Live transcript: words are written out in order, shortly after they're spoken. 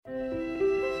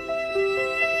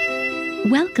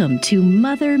Welcome to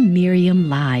Mother Miriam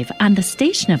Live on the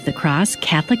Station of the Cross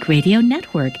Catholic Radio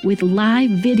Network with live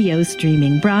video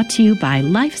streaming brought to you by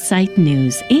LifeSite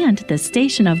News and the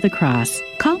Station of the Cross.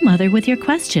 Call Mother with your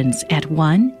questions at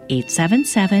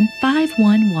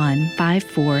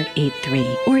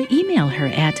 1-877-511-5483 or email her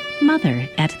at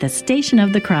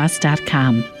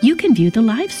mother@thestationofthecross.com. You can view the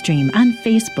live stream on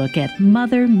Facebook at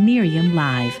Mother Miriam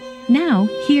Live. Now,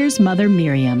 here's Mother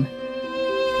Miriam.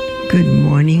 Good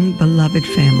morning, beloved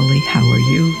family. How are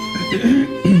you?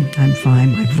 I'm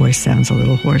fine. My voice sounds a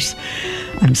little hoarse.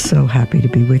 I'm so happy to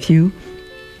be with you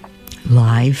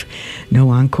live. No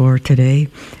encore today.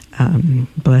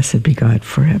 Blessed be God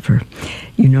forever.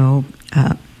 You know,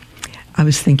 I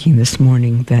was thinking this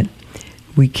morning that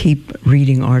we keep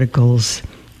reading articles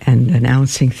and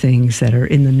announcing things that are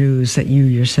in the news that you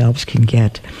yourselves can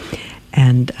get.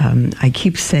 And I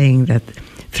keep saying that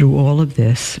through all of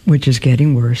this, which is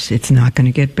getting worse, it's not going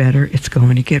to get better, it's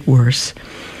going to get worse.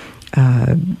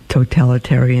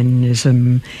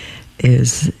 Totalitarianism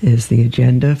is the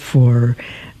agenda for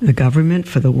the government,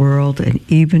 for the world, and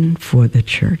even for the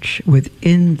church,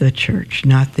 within the church,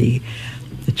 not the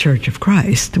Church of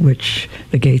Christ, which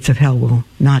the gates of hell will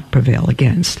not prevail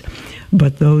against,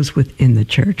 but those within the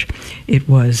church. It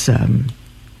was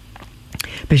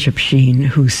Bishop Sheen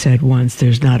who said once,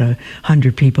 there's not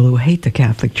 100 people who hate the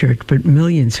Catholic Church, but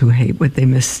millions who hate what they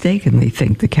mistakenly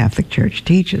think the Catholic Church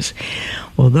teaches.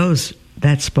 Well,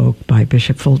 that spoke by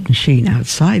Bishop Fulton Sheen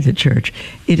outside the church.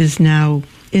 It is now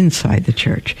inside the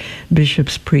church.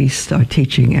 Bishops, priests are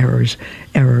teaching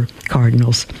error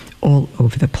cardinals all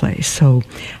over the place. So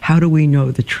how do we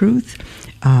know the truth?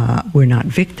 We're not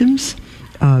victims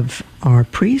of our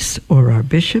priests or our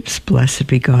bishops. Blessed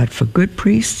be God for good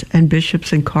priests and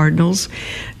bishops and cardinals.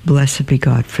 Blessed be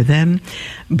God for them.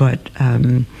 But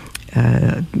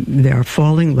they are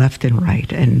falling left and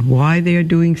right. And why they are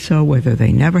doing so, whether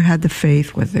they never had the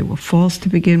faith, whether they were false to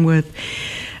begin with,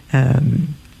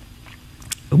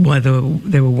 whether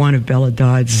they were one of Bella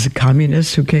Dodd's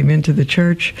communists who came into the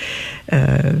church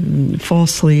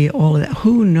falsely, all of that,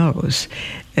 who knows?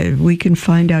 We can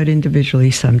find out individually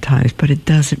sometimes, but it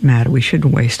doesn't matter. We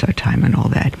shouldn't waste our time on all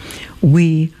that.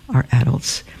 We are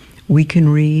adults. We can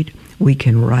read, we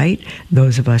can write.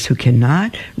 Those of us who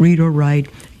cannot read or write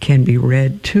can be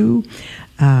read too.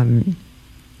 And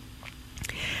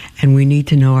we need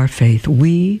to know our faith.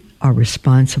 We are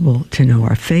responsible to know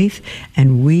our faith,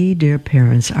 and we, dear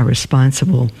parents, are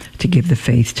responsible to give the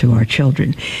faith to our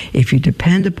children. If you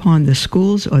depend upon the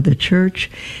schools or the church,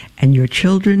 and your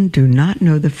children do not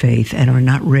know the faith and are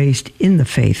not raised in the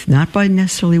faith, not by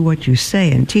necessarily what you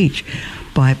say and teach,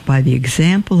 but by the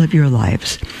example of your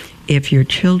lives, if your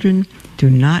children do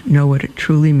not know what it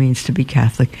truly means to be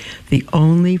Catholic, the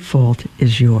only fault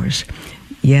is yours.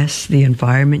 Yes, the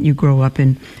environment you grow up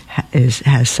in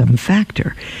has some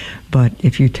factor, but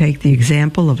if you take the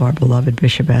example of our beloved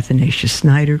Bishop Athanasius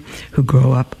Schneider, who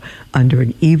grew up under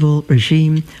an evil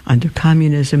regime, under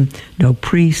communism, no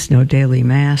priest, no daily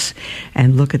mass,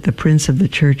 and look at the prince of the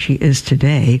church he is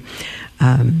today.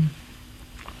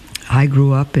 I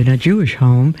grew up in a Jewish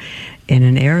home in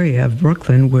an area of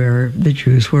Brooklyn where the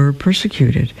Jews were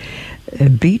persecuted,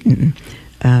 beaten.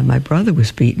 My brother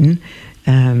was beaten.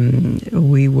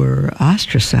 We were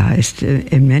ostracized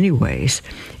in many ways,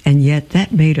 and yet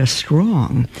that made us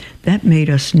strong. That made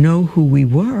us know who we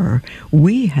were.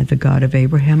 We had the God of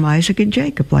Abraham, Isaac, and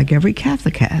Jacob, like every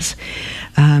Catholic has.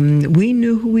 We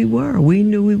knew who we were. We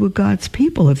knew we were God's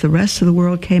people. If the rest of the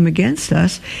world came against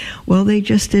us, well, they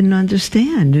just didn't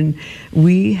understand. And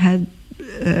we had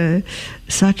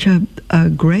such a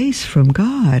grace from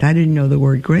God. I didn't know the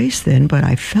word grace then, but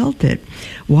I felt it.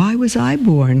 Why was I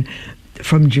born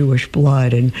from Jewish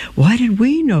blood, and why did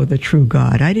we know the true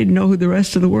God? I didn't know who the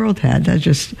rest of the world had. That's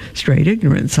just straight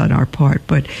ignorance on our part.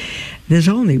 But there's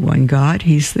only one God.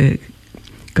 He's the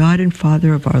God and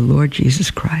Father of our Lord Jesus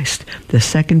Christ, the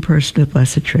second person of the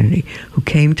Blessed Trinity, who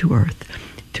came to earth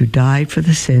to die for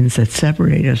the sins that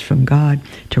separate us from God,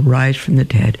 to rise from the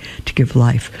dead, to give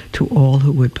life to all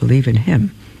who would believe in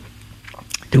him.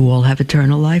 Do all have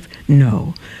eternal life?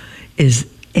 No. Is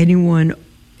anyone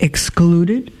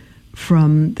excluded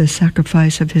from the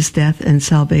sacrifice of his death and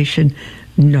salvation?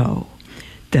 No.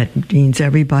 That means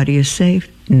everybody is saved?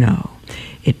 No.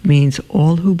 It means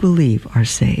all who believe are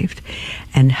saved.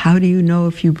 And how do you know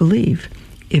if you believe?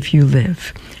 If you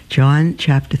live. John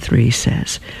chapter 3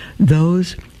 says,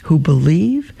 those who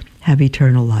believe have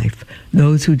eternal life.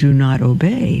 Those who do not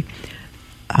obey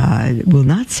will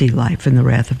not see life, and the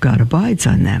wrath of God abides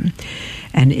on them.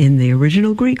 And in the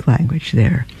original Greek language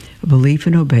there, belief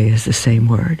and obey is the same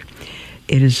word.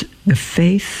 It is the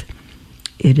faith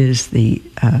It is the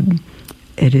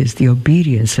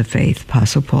obedience of faith,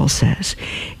 Apostle Paul says.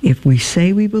 If we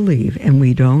say we believe and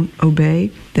we don't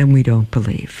obey, then we don't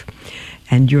believe.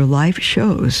 And your life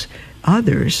shows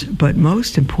others, but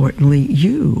most importantly,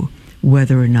 you,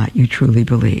 whether or not you truly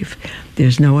believe.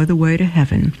 There's no other way to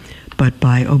heaven but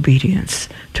by obedience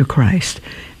to Christ,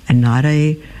 and not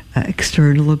a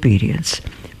external obedience,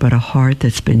 but a heart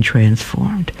that's been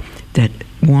transformed, that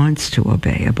wants to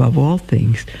obey above all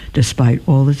things, despite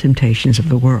all the temptations of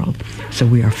the world. So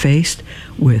we are faced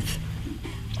with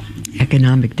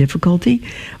economic difficulty,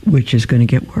 which is going to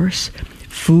get worse,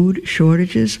 food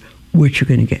shortages, which are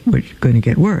going to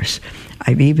get worse.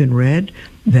 I've even read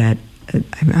that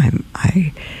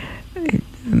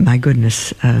my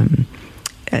goodness.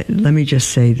 Let me just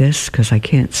say this, because I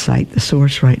can't cite the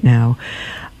source right now.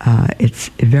 It's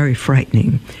very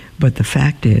frightening, but the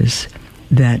fact is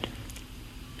that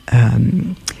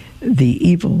the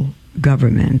evil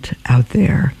government out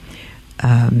there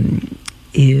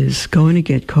is going to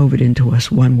get COVID into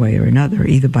us one way or another,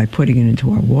 either by putting it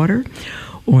into our water,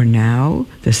 or now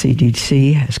the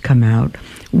CDC has come out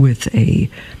with a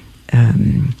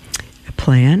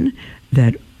plan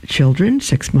that children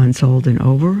 6 months old and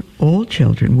over, all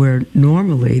children, where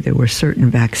normally there were certain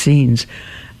vaccines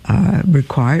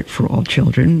required for all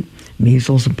children,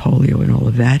 measles and polio and all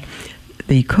of that,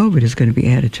 the COVID is going to be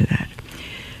added to that.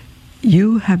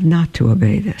 You have not to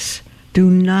obey this. Do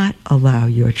not allow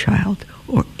your child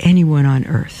or anyone on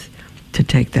earth to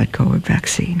take that COVID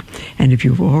vaccine. And if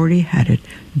you've already had it,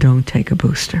 don't take a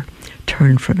booster.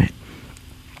 Turn from it.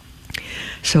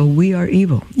 So we are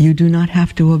evil. You do not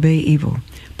have to obey evil,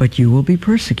 but you will be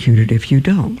persecuted if you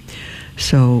don't.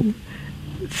 So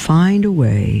find a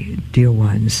way, dear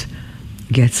ones.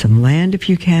 Get some land if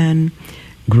you can.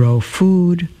 Grow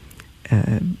food.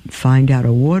 Find out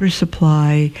a water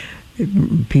supply.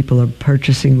 People are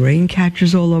purchasing rain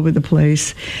catchers all over the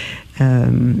place.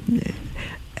 And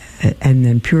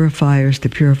then purifiers to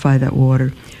purify that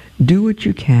water. Do what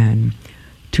you can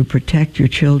to protect your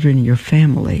children and your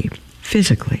family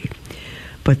physically.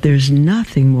 But there's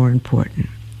nothing more important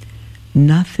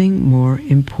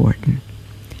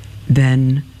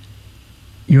than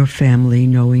your family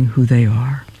knowing who they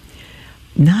are.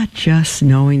 Not just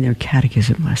knowing their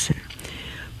catechism lesson,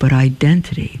 but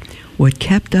identity. What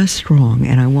kept us strong,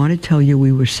 and I want to tell you,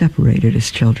 we were separated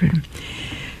as children.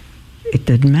 It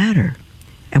didn't matter.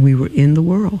 And we were in the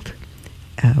world,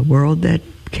 a world that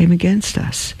came against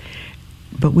us.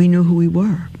 But we knew who we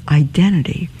were.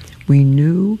 Identity. We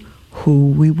knew who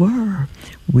we were.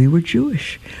 We were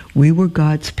Jewish. We were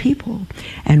God's people.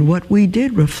 And what we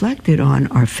did reflected on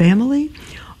our family,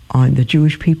 on the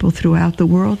Jewish people throughout the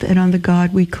world, and on the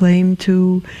God we claim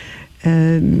to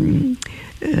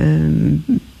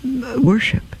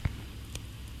worship.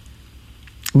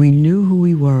 We knew who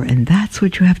we were, and that's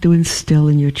what you have to instill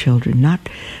in your children. Not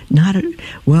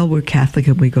well, we're Catholic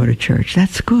and we go to church.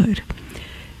 That's good.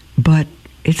 But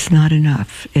it's not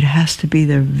enough. It has to be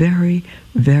their very,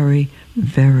 very,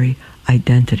 very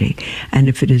identity. And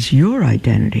if it is your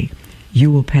identity,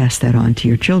 you will pass that on to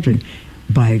your children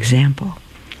by example.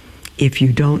 If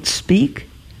you don't speak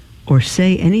or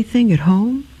say anything at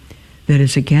home that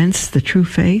is against the true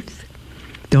faith,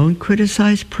 don't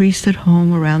criticize priests at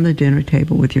home around the dinner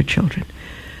table with your children.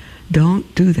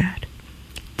 Don't do that.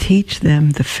 Teach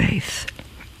them the faith.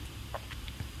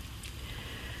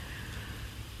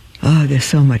 Oh, there's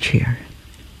so much here.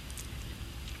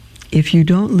 If you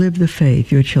don't live the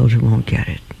faith, your children won't get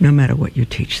it, no matter what you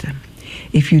teach them.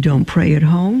 If you don't pray at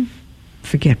home,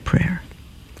 forget prayer.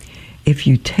 If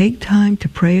you take time to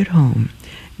pray at home,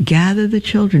 gather the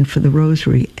children for the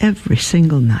rosary every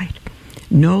single night.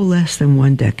 No less than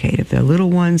 1 decade. If they're little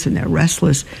ones and they're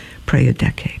restless, pray a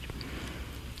decade.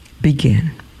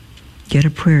 Begin. Get a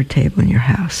prayer table in your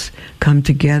house. Come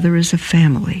together as a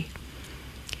family.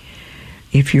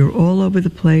 If you're all over the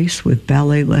place with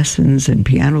ballet lessons and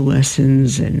piano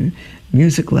lessons and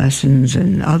music lessons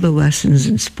and other lessons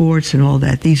and sports and all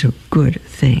that, these are good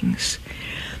things.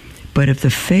 But if the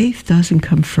faith doesn't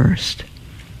come first,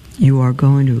 you are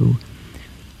going to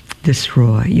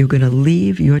destroy. You're going to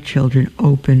leave your children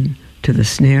open to the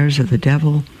snares of the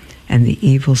devil and the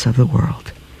evils of the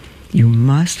world. You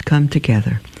must come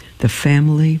together. The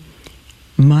family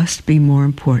must be more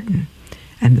important,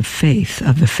 and the faith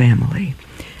of the family,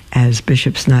 as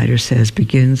Bishop Snyder says,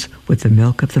 begins with the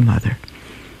milk of the mother.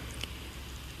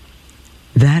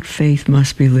 That faith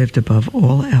must be lived above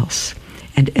all else,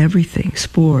 and everything,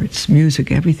 sports,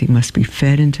 music, everything must be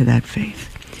fed into that faith.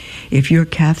 If you're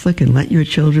Catholic and let your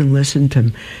children listen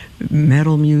to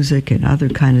metal music and other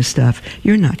kind of stuff,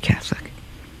 you're not Catholic.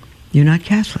 You're not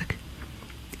Catholic.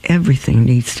 everything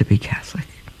needs to be Catholic.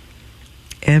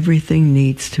 Everything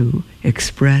needs to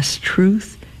express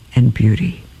truth and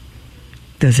beauty.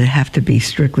 Does it have to be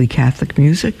strictly Catholic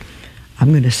music?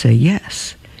 I'm going to say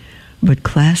yes. But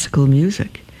classical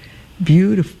music,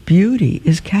 beauty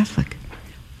is Catholic.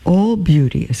 All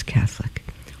beauty is Catholic.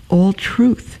 All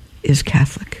truth is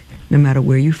Catholic, no matter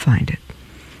where you find it.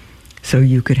 So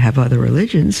you could have other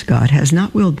religions. God has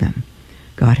not willed them.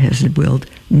 God has willed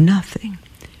nothing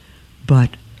but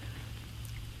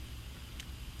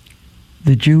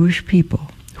the Jewish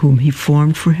people whom he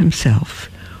formed for himself,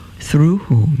 through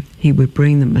whom he would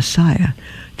bring the Messiah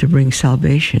to bring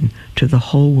salvation to the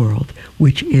whole world,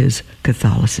 which is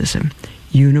Catholicism,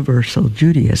 universal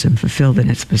Judaism fulfilled in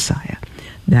its Messiah.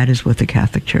 That is what the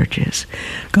Catholic Church is.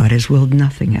 God has willed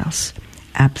nothing else,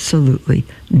 absolutely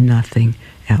nothing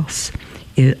else.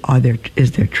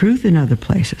 Is there truth in other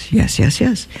places? Yes.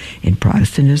 In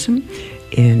Protestantism,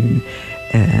 in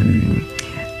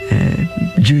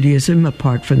Judaism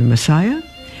apart from the Messiah,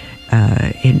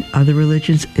 in other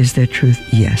religions, is there truth?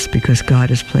 Yes, because God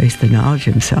has placed the knowledge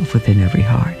of himself within every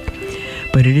heart.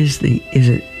 But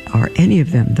are any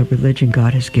of them the religion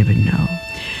God has given? No.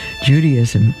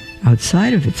 Judaism,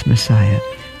 outside of its Messiah,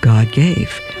 God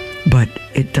gave, but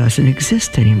it doesn't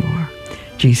exist anymore.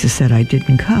 Jesus said, I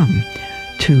didn't come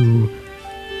to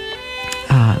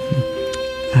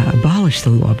abolish the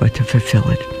law, but to fulfill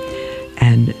it.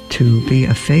 And to be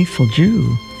a faithful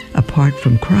Jew apart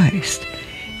from Christ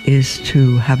is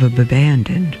to have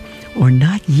abandoned or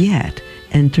not yet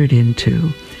entered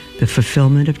into the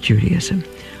fulfillment of Judaism,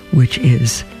 which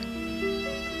is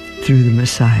through the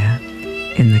Messiah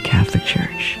in the Catholic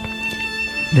Church.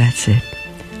 That's it.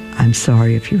 I'm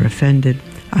sorry if you're offended.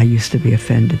 I used to be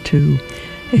offended too.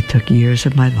 It took years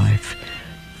of my life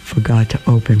for God to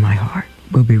open my heart.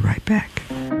 We'll be right back.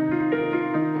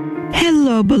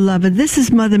 Hello, beloved. This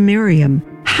is Mother Miriam.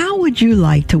 How would you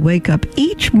like to wake up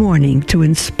each morning to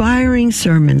inspiring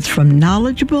sermons from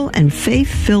knowledgeable and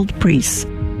faith-filled priests?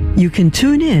 You can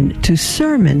tune in to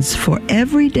Sermons for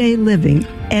Everyday Living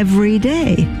every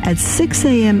day at 6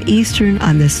 a.m. Eastern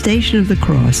on the Station of the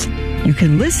Cross. You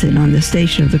can listen on the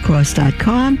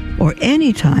stationofthecross.com or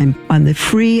anytime on the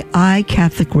free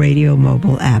iCatholic Radio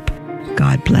mobile app.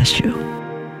 God bless you.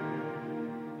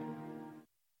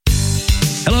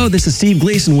 Hello, this is Steve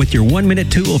Gleason with your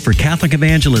 1-minute tool for Catholic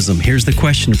evangelism. Here's the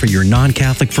question for your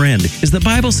non-Catholic friend. Is the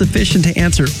Bible sufficient to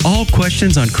answer all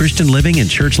questions on Christian living and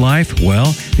church life?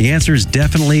 Well, the answer is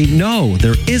definitely no.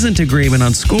 There isn't agreement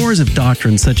on scores of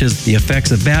doctrines such as the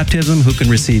effects of baptism, who can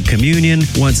receive communion,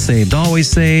 once saved, always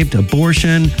saved,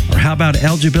 abortion, or how about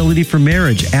eligibility for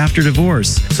marriage after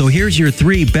divorce? So here's your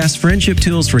 3 best friendship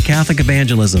tools for Catholic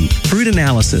evangelism. Fruit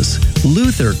analysis.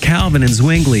 Luther, Calvin, and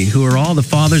Zwingli, who are all the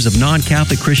fathers of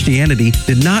non-Catholic Christianity,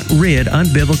 did not rid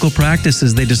unbiblical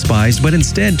practices they despised, but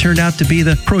instead turned out to be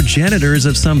the progenitors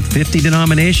of some 50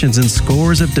 denominations and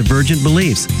scores of divergent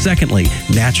beliefs. Secondly,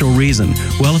 natural reason.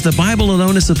 Well, if the Bible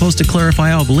alone is supposed to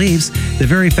clarify all beliefs, the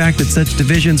very fact that such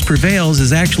divisions prevails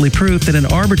is actually proof that an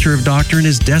arbiter of doctrine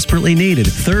is desperately needed.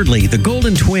 Thirdly, the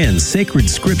golden twins, sacred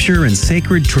scripture and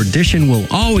sacred tradition, will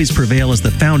always prevail as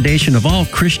the foundation of all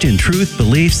Christian truth,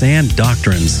 beliefs, and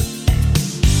doctrines.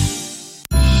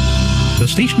 The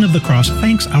Station of the Cross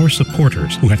thanks our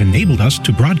supporters who have enabled us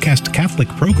to broadcast Catholic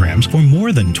programs for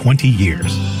more than 20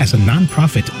 years. As a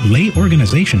nonprofit lay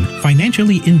organization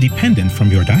financially independent from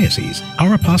your diocese,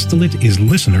 our apostolate is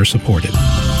listener-supported.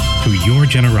 Through your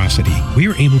generosity, we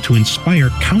are able to inspire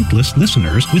countless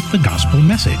listeners with the gospel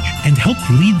message and help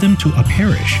lead them to a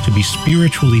parish to be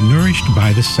spiritually nourished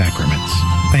by the sacraments.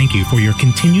 Thank you for your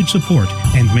continued support,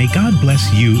 and may God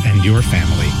bless you and your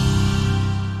family.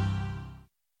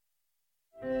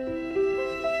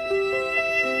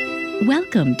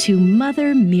 Welcome to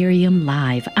Mother Miriam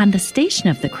Live on the Station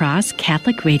of the Cross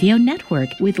Catholic Radio Network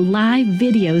with live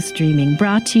video streaming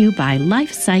brought to you by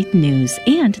LifeSite News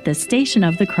and the Station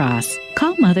of the Cross.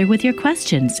 Call Mother with your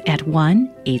questions at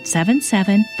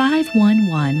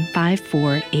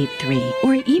 1-877-511-5483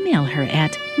 or email her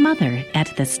at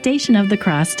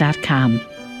mother@thestationofthecross.com.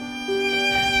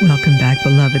 Welcome back,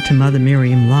 beloved, to Mother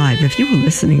Miriam Live. If you were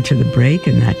listening to the break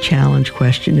and that challenge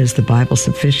question, is the Bible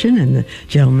sufficient? And the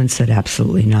gentleman said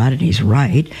absolutely not, and he's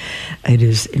right. It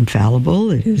is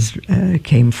infallible. It is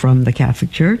came from the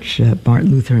Catholic Church. Martin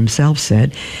Luther himself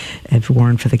said, if it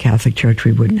weren't for the Catholic Church,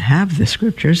 we wouldn't have the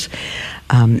scriptures.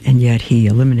 And yet he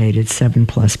eliminated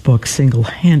 7+ books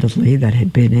single-handedly that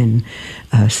had been in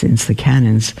since the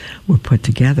canons were put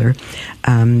together.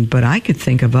 But I could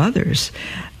think of others.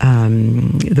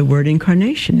 The word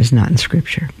incarnation is not in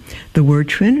Scripture. The word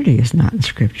Trinity is not in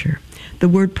Scripture. The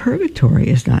word purgatory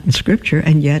is not in Scripture,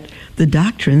 and yet the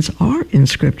doctrines are in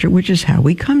Scripture, which is how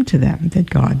we come to them, that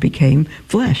God became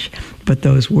flesh. But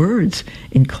those words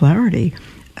in clarity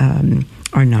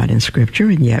are not in Scripture,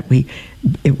 and yet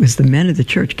it was the men of the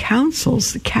church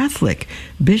councils, the Catholic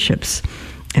bishops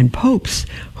and popes,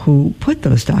 who put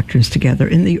those doctrines together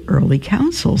in the early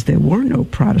councils. There were no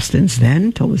Protestants then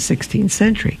until the 16th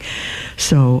century.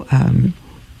 So,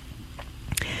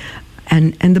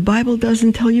 and the Bible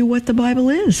doesn't tell you what the Bible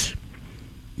is.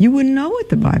 You wouldn't know what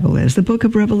the Bible is. The book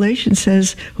of Revelation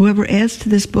says whoever adds to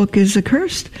this book is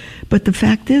accursed. But the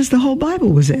fact is the whole Bible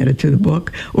was added to the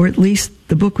book, or at least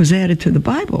the book was added to the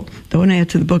Bible. Don't add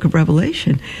to the book of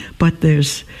Revelation. But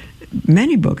there's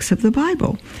many books of the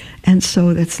Bible. And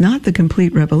so that's not the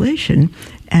complete revelation.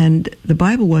 And the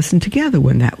Bible wasn't together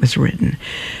when that was written.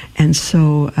 And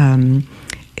so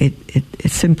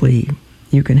it simply,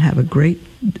 you can have a great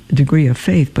degree of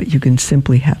faith, but you can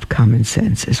simply have common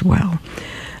sense as well.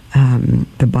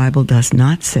 The Bible does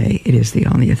not say it is the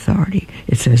only authority.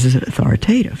 It says it's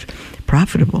authoritative,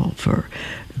 profitable for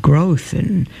growth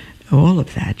and all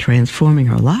of that, transforming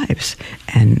our lives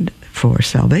and for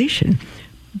salvation,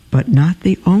 but not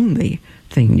the only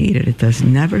thing needed. It does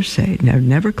never say,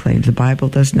 never claims, the Bible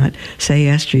does not say,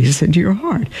 ask Jesus into your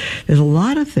heart. There's a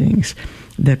lot of things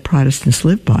that Protestants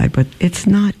live by, but it's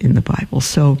not in the Bible.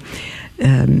 So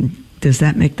does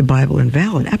that make the Bible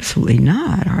invalid? Absolutely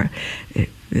not.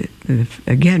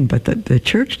 Again, but the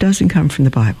church doesn't come from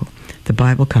the Bible. The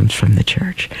Bible comes from the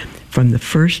church, from the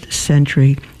first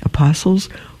century apostles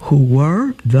who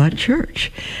were the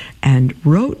church and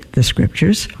wrote the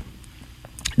scriptures,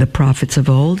 the prophets of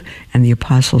old and the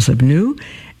apostles of new,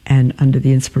 and under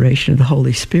the inspiration of the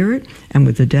Holy Spirit, and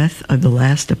with the death of the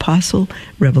last apostle,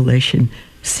 revelation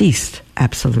ceased,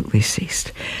 absolutely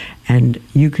ceased. And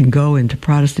you can go into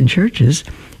Protestant churches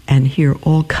and hear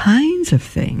all kinds of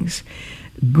things,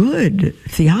 good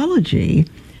theology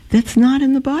that's not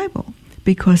in the Bible,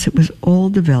 because it was all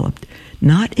developed,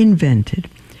 not invented,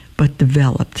 but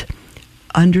developed,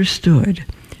 understood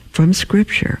from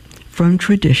Scripture, from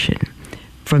tradition,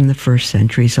 from the first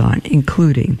centuries on,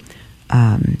 including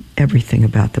everything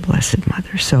about the Blessed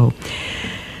Mother. So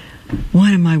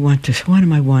what am I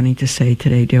wanting to say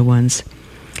today, dear ones?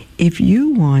 If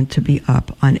you want to be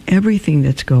up on everything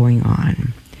that's going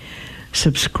on,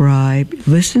 subscribe,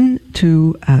 listen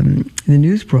to the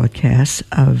news broadcasts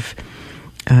of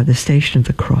the Station of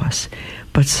the Cross,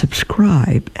 but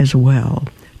subscribe as well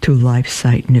to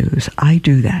LifeSite News. I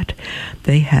do that.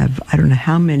 They have, I don't know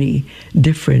how many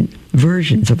different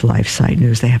versions of LifeSite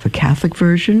News. They have a Catholic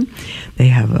version, they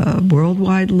have a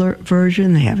worldwide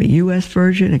version, they have a U.S.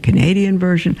 version, a Canadian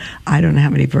version. I don't know how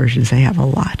many versions they have, a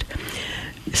lot.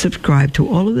 Subscribe to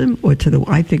all of them, or to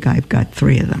I think I've got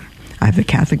 3 of them. I have the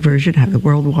Catholic version, I have the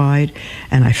worldwide,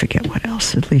 and I forget what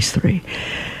else, at least 3.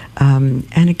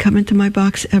 And it come into my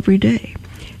box every day.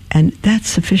 And that's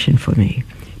sufficient for me,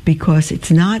 because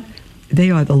it's not, they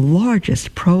are the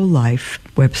largest pro-life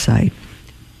website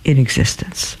in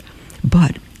existence.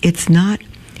 But it's not,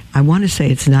 I want to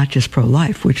say it's not just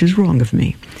pro-life, which is wrong of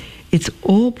me. It's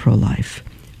all pro-life.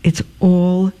 It's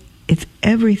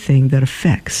everything that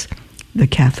affects the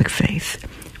Catholic faith,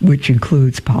 which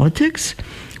includes politics,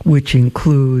 which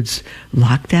includes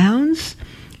lockdowns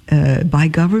by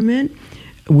government,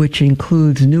 which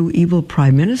includes new evil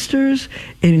prime ministers.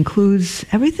 It includes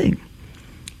everything.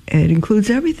 It includes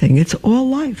everything. It's all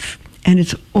life. And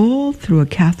it's all through a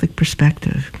Catholic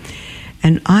perspective.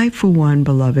 And I, for one,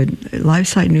 beloved,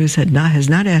 LifeSite News has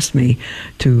not asked me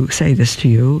to say this to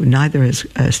you, neither has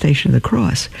Station of the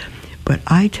Cross. But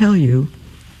I tell you,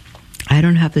 I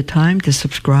don't have the time to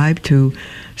subscribe to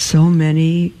so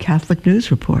many Catholic news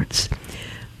reports.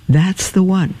 That's the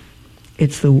one.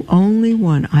 It's the only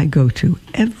one I go to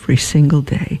every single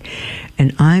day.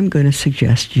 And I'm going to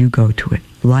suggest you go to it.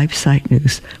 LifeSite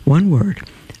News, one word.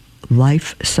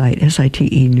 LifeSite,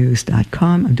 SITE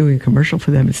news.com. I'm doing a commercial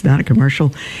for them. It's not a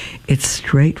commercial. It's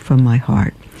straight from my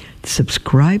heart.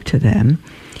 Subscribe to them,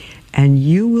 and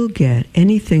you will get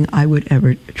anything I would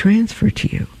ever transfer to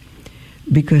you,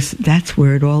 because that's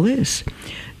where it all is.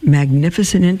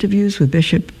 Magnificent interviews with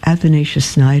Bishop Athanasius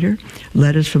Snyder,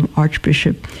 letters from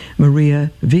Archbishop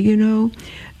Maria Vigano,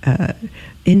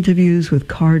 interviews with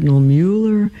Cardinal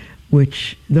Mueller,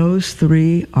 which those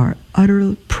 3 are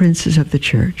utter princes of the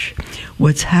church.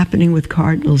 What's happening with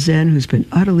Cardinal Zen, who's been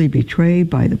utterly betrayed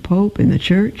by the Pope and the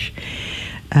church.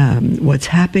 What's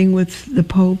happening with the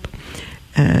Pope.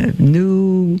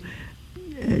 New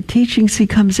teachings he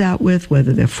comes out with,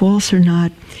 whether they're false or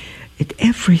not.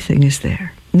 Everything is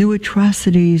there. New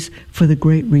atrocities for the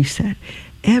Great Reset.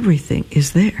 Everything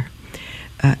is there.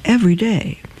 every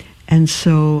day. And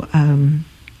so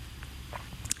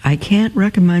I can't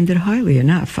recommend it highly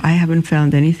enough. I haven't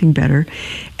found anything better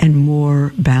and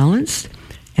more balanced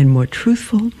and more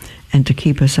truthful, and to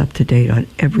keep us up to date on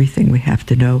everything we have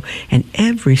to know. And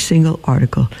every single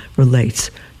article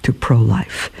relates to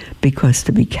pro-life, because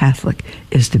to be Catholic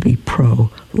is to be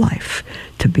pro-life,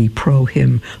 to be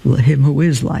pro-him who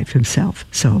is life himself.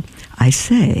 So I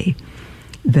say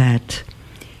that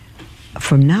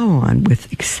from now on, with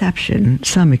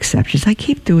some exceptions, I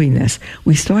keep doing this.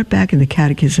 We start back in the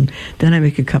Catechism, then I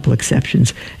make a couple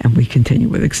exceptions, and we continue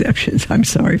with exceptions. I'm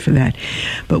sorry for that.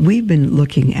 But we've been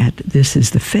looking at This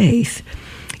is the Faith.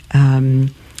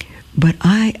 But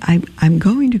I'm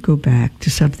going to go back to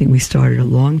something we started a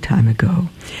long time ago.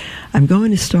 I'm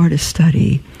going to start a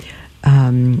study,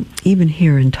 even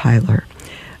here in Tyler,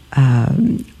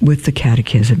 with the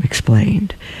Catechism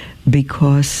Explained,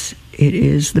 because it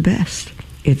is the best.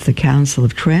 It's the Council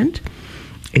of Trent.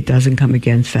 It doesn't come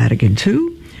against Vatican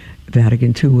II.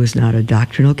 Vatican II was not a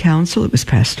doctrinal council. It was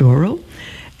pastoral.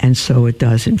 And so it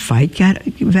doesn't fight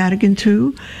Vatican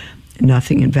II.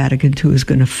 Nothing in Vatican II is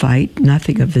going to fight.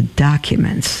 Nothing of the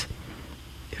documents.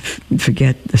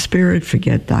 Forget the spirit,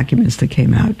 forget documents that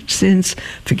came out since,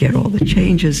 forget all the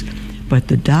changes. But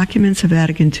the documents of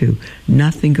Vatican II,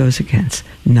 nothing goes against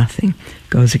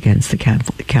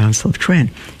the Council of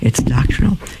Trent. It's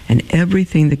doctrinal. And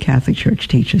everything the Catholic Church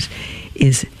teaches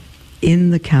is in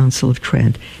the Council of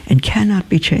Trent and cannot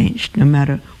be changed, no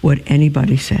matter what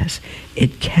anybody says.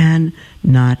 It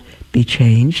cannot be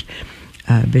changed.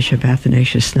 Bishop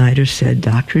Athanasius Schneider said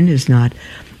doctrine is not,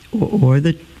 or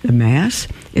the Mass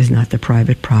is not the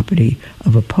private property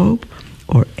of a pope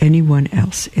or anyone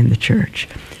else in the Church.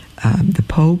 The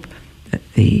Pope,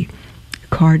 the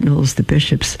cardinals, the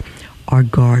bishops are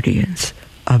guardians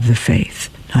of the faith,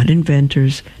 not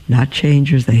inventors, not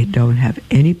changers. They don't have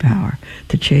any power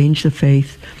to change the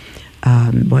faith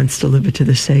once delivered to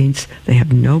the saints. They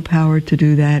have no power to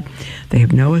do that. They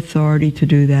have no authority to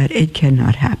do that. It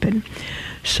cannot happen.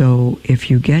 So if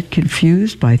you get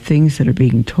confused by things that are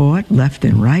being taught left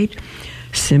and right,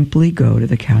 simply go to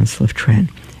the Council of Trent.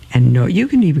 And no, you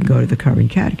can even go to the current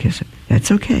catechism.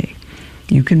 That's okay.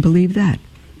 You can believe that.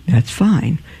 That's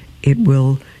fine. It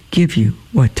will give you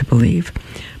what to believe.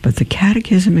 But the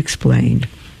Catechism Explained,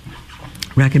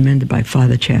 recommended by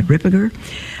Father Chad Ripperger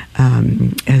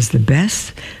as the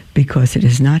best, because it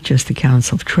is not just the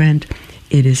Council of Trent,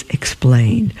 it is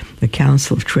explained. The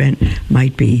Council of Trent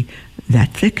might be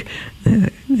that thick.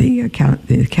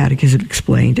 The Catechism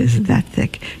Explained is that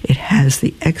thick. It has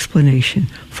the explanation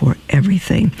for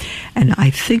everything, and I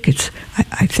think it's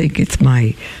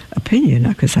my opinion,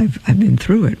 because I've been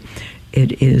through it.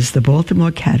 It is the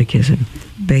Baltimore Catechism,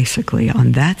 basically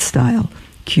on that style,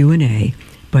 Q&A,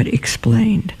 but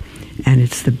explained. And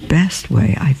it's the best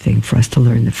way, I think, for us to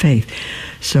learn the faith.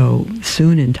 So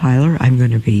soon in Tyler, I'm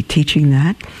going to be teaching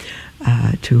that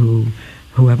to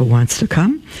whoever wants to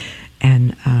come.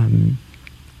 And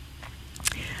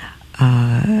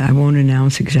I won't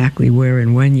announce exactly where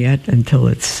and when yet until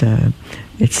it's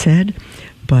said,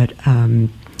 but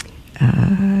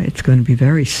it's going to be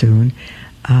very soon.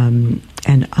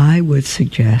 And I would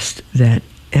suggest that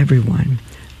everyone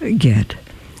get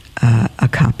a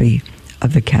copy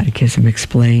of the Catechism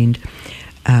Explained.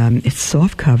 It's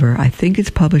softcover. I think it's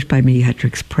published by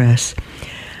Mediatrix Press.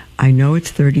 I know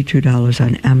it's $32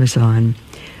 on Amazon.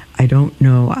 I don't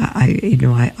know.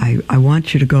 I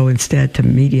want you to go instead to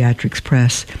Mediatrix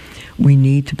Press. We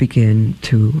need to begin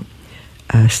to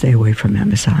stay away from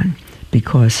Amazon,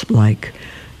 because like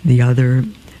the other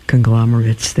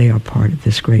conglomerates, they are part of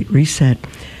this great reset,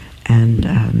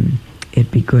 and it'd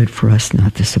be good for us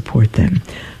not to support them.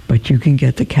 But you can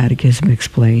get the Catechism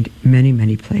Explained many,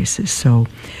 many places. So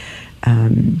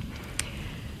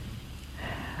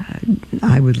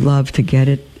I would love to get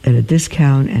it at a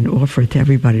discount and offer it to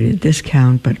everybody at a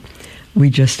discount, but we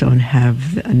just don't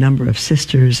have a number of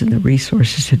sisters and the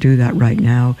resources to do that right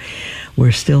now.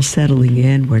 We're still settling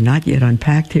in. We're not yet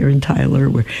unpacked here in Tyler.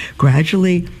 We're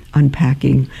gradually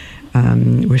unpacking.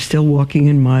 We're still walking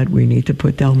in mud. We need to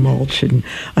put down mulch and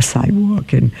a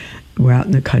sidewalk, and we're out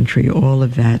in the country, all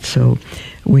of that. So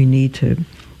we need to,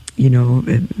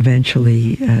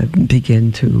 eventually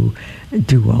begin to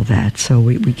do all that. So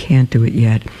we can't do it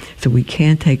yet. So we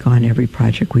can't take on every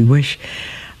project we wish.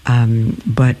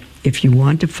 But if you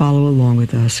want to follow along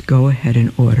with us, go ahead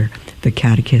and order the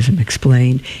Catechism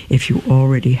Explained. If you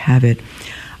already have it,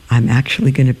 I'm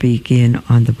actually going to begin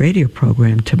on the radio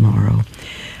program tomorrow.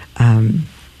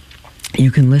 You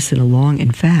can listen along.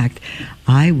 In fact,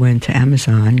 I went to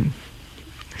Amazon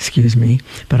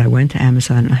but I went to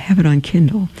Amazon and I have it on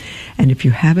Kindle. And if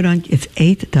you have it on, it's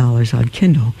 $8 on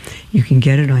Kindle. You can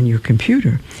get it on your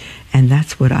computer. And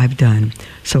that's what I've done.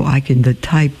 So I can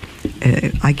type,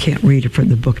 I can't read it from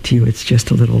the book to you. It's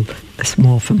just a little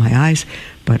small for my eyes,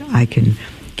 but I can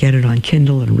get it on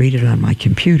Kindle and read it on my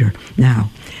computer. Now,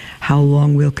 how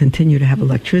long we'll continue to have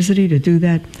electricity to do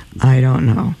that, I don't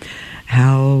know.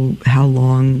 How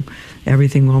long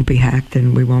everything won't be hacked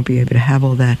and we won't be able to have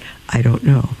all that, I don't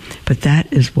know. But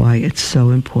that is why it's so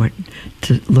important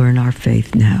to learn our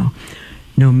faith now.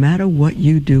 No matter what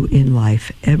you do in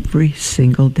life every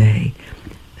single day,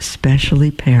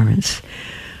 especially parents,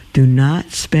 do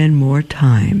not spend more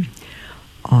time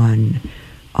on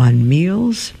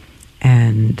meals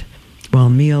and, well,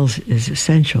 meals is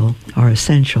essential,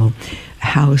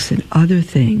 house and other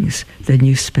things than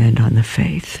you spend on the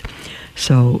faith.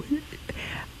 So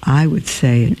I would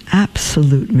say an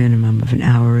absolute minimum of an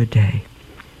hour a day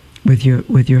with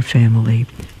your family,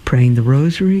 praying the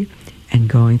rosary and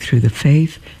going through the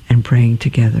faith and praying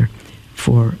together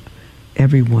for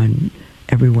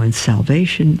everyone's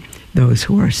salvation, those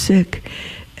who are sick,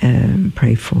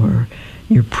 pray for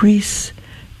your priests,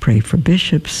 pray for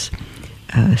bishops,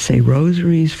 say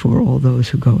rosaries for all those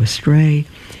who go astray.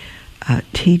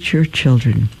 Teach your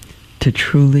children to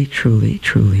truly, truly,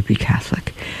 truly be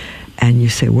Catholic. And you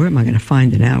say, where am I going to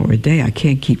find an hour a day? I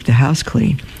can't keep the house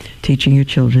clean. Teaching your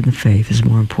children the faith is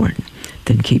more important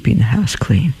than keeping the house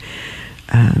clean.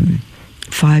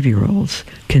 5-year-olds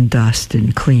can dust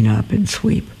and clean up and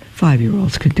sweep.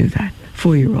 5-year-olds can do that.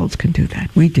 4-year-olds can do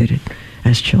that. We did it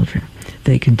as children.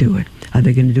 They can do it. Are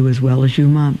they going to do as well as you,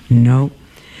 Mom? No.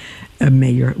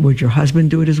 Would your husband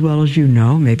do it as well as you?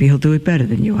 No. Maybe he'll do it better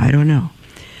than you. I don't know.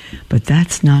 But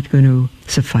that's not going to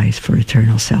suffice for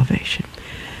eternal salvation.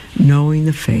 Knowing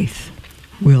the faith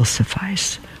will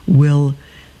suffice. Will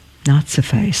not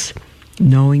suffice.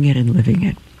 Knowing it and living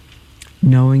it.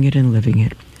 Knowing it and living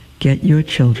it. Get your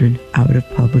children out of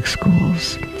public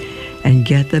schools and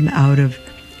get them out of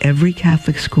every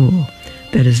Catholic school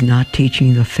that is not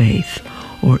teaching the faith,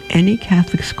 or any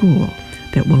Catholic school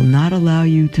that will not allow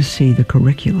you to see the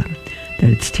curriculum that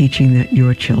it's teaching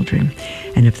your children.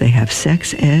 And if they have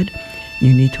sex ed,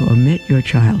 you need to omit your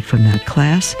child from that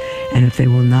class. And if they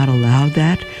will not allow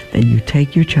that, then you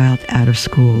take your child out of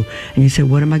school. And you say,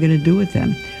 what am I going to do with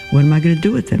them? What am I going to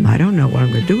do with them? I don't know what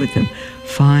I'm going to do with them.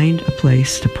 Find a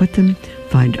place to put them.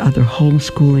 Find other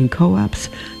homeschooling co-ops.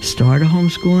 Start a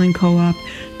homeschooling co-op.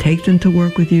 Take them to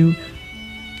work with you.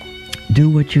 Do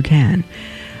what you can.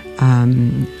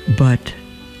 But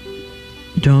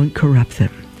don't corrupt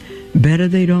them. Better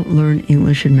they don't learn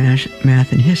English and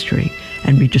math and history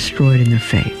and be destroyed in their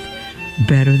faith.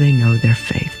 Better they know their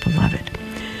faith, beloved.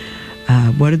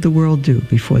 What did the world do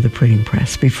before the printing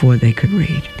press, before they could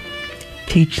read?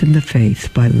 Teach them the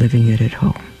faith by living it at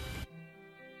home.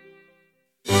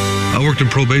 I worked in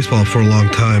pro baseball for a long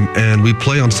time, and we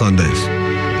play on Sundays.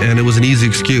 And it was an easy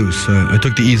excuse. I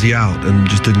took the easy out and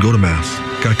just didn't go to Mass.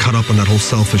 Got caught up in that whole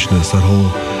selfishness, that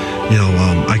whole,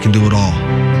 I can do it all.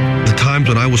 The times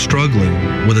when I was struggling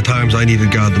were the times I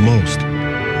needed God the most.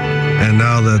 And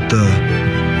now that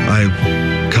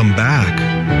I've come back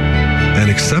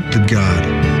and accepted God,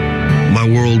 my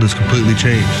world is completely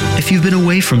changed. If you've been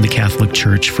away from the Catholic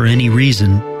Church for any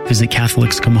reason, visit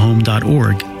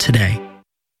CatholicsComeHome.org today.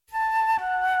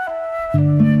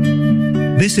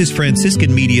 This is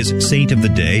Franciscan Media's Saint of the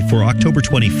Day for October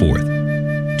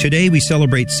 24th. Today we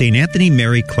celebrate St. Anthony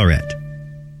Mary Claret.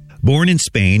 Born in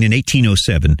Spain in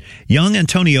 1807, young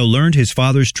Antonio learned his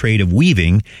father's trade of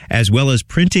weaving as well as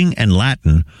printing and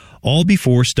Latin, all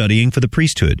before studying for the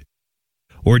priesthood.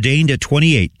 Ordained at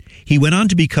 28, he went on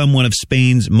to become one of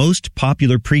Spain's most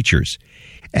popular preachers.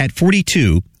 At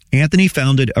 42, Anthony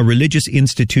founded a religious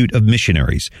institute of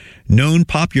missionaries, known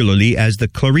popularly as the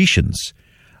Claretians.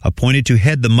 Appointed to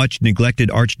head the much-neglected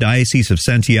Archdiocese of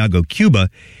Santiago, Cuba,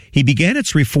 he began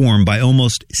its reform by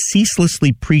almost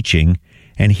ceaselessly preaching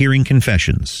and hearing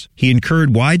confessions. He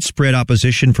incurred widespread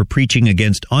opposition for preaching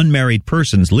against unmarried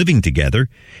persons living together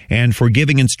and for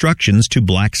giving instructions to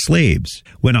black slaves.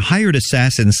 When a hired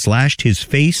assassin slashed his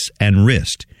face and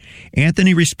wrist,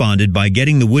 Anthony responded by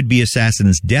getting the would-be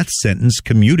assassin's death sentence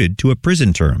commuted to a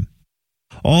prison term.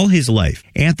 All his life,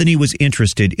 Anthony was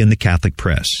interested in the Catholic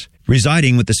press.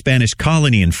 Residing with the Spanish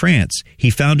colony in France, he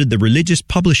founded the Religious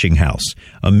Publishing House,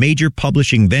 a major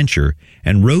publishing venture,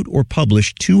 and wrote or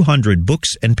published 200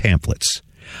 books and pamphlets.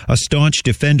 A staunch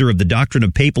defender of the doctrine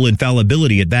of papal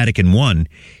infallibility at Vatican I,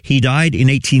 he died in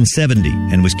 1870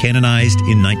 and was canonized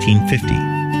in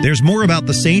 1950. There's more about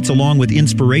the saints along with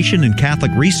inspiration and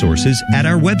Catholic resources at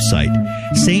our website,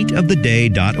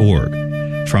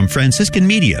 saintoftheday.org. From Franciscan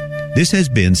Media, this has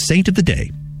been Saint of the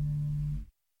Day.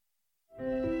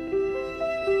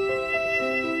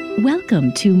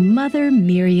 Welcome to Mother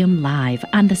Miriam Live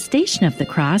on the Station of the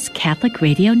Cross Catholic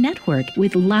Radio Network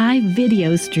with live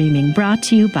video streaming brought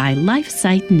to you by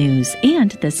LifeSite News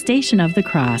and the Station of the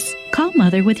Cross. Call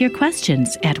Mother with your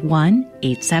questions at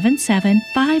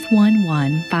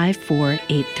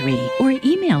 1-877-511-5483 or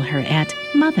email her at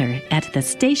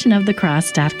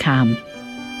mother@thestationofthecross.com.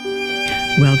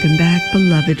 Welcome back,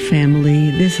 beloved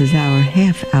family. This is our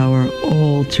half hour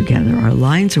all together. Our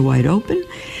lines are wide open,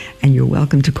 and you're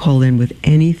welcome to call in with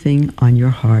anything on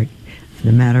your heart.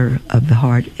 The matter of the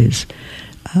heart is,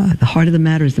 the heart of the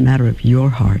matter is the matter of your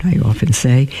heart, I often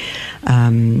say.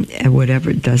 And whatever,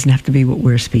 it doesn't have to be what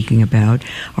we're speaking about.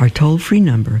 Our toll-free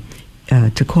number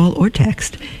to call or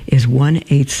text is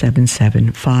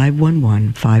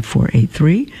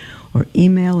 1-877-511-5483, or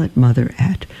email at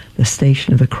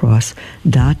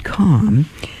mother@thestationofthecross.com.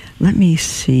 Let me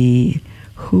see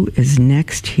who is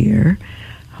next here.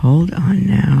 Hold on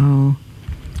now.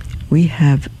 We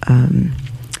have an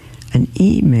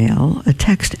email, a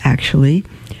text actually,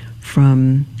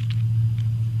 from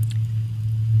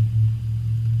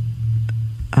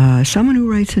someone who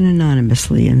writes in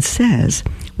anonymously and says,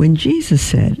 when Jesus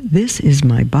said, "This is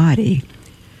my body,"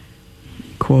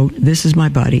 quote, "this is my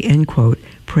body," end quote,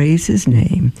 praise his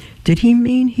name, did he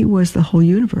mean he was the whole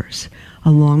universe,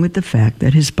 along with the fact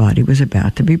that his body was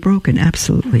about to be broken?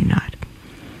 Absolutely not.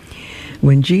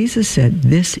 When Jesus said,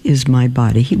 "This is my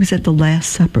body," he was at the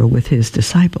Last Supper with his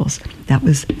disciples. That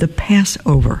was the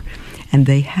Passover. And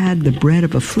they had the bread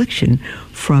of affliction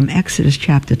from Exodus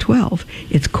chapter 12.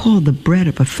 It's called the bread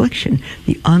of affliction,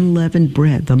 the unleavened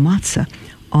bread, the matzah,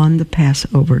 on the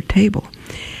Passover table.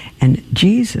 And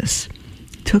Jesus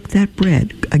took that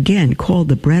bread, again called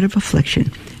the bread of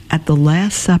affliction, at the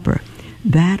Last Supper,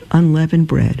 that unleavened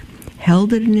bread,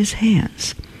 held it in his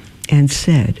hands, and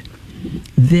said,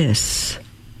 "This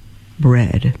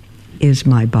bread is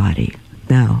my body."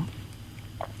 Now,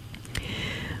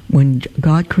 when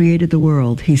God created the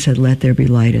world, he said, "Let there be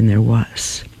light," and there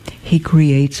was. He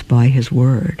creates by his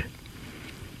word.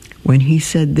 When he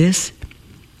said, "This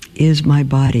is my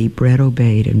body," bread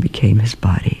obeyed and became his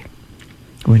body.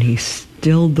 When he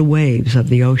stilled the waves of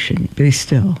the ocean, "Be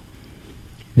still,"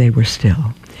 they were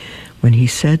still. When he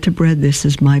said to bread, "This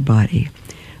is my body,"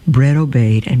 bread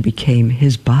obeyed and became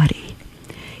his body.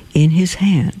 In his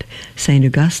hand, St.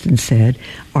 Augustine said,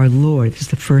 our Lord, this is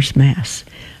the first Mass,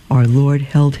 our Lord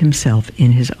held himself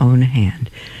in his own hand.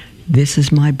 "This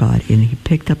is my body," and he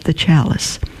picked up the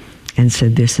chalice and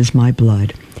said, "This is my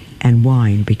blood," and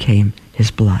wine became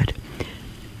his blood.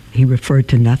 He referred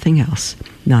to nothing else,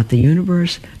 not the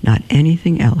universe, not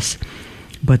anything else,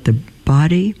 but the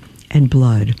body and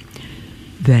blood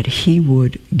that he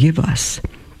would give us,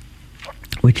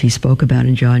 which he spoke about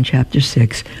in John chapter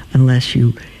 6, "Unless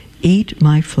you eat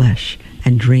my flesh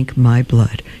and drink my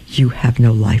blood, you have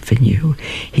no life in you."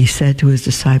 He said to his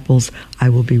disciples, "I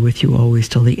will be with you always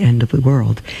till the end of the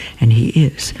world." And he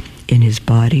is in his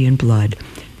body and blood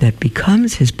that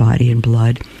becomes his body and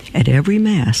blood at every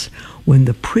Mass when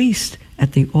the priest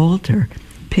at the altar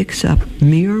picks up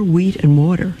mere wheat and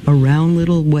water, a round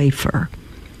little wafer,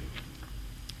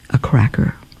 a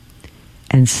cracker,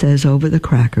 and says over the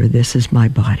cracker, "This is my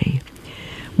body."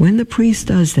 When the priest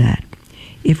does that,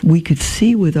 if we could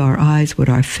see with our eyes what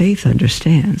our faith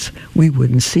understands, we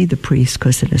wouldn't see the priest,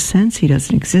 because in a sense he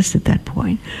doesn't exist at that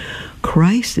point.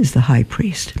 Christ is the high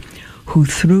priest who,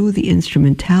 through the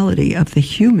instrumentality of the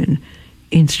human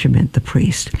instrument, the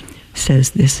priest, says,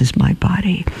 "This is my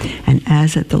body." And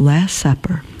as at the Last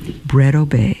Supper, bread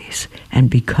obeys and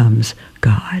becomes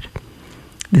God.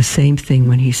 The same thing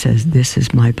when he says, "This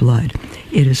is my blood."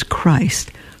 It is Christ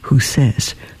who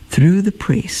says, through the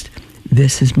priest,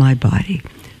 "This is my body,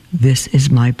 this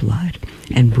is my blood,"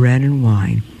 and bread and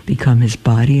wine become his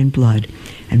body and blood.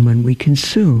 And when we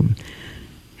consume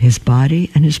his body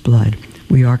and his blood,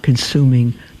 we are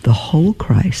consuming the whole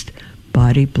Christ,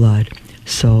 body, blood,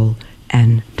 soul,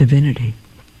 and divinity.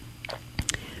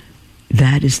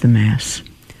 That is the Mass.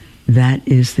 That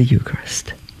is the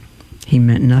Eucharist. He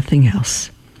meant nothing else.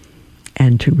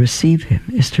 And to receive him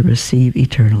is to receive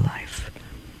eternal life.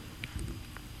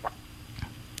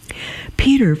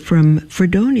 Peter from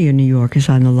Fredonia, New York, is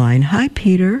on the line. Hi,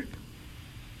 Peter.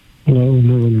 Hello,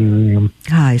 Miriam.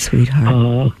 Hi,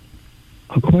 sweetheart.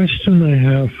 A question I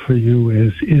have for you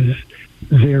is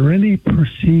there any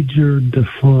procedure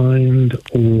defined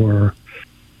or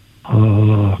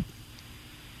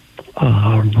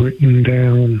written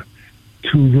down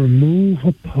to remove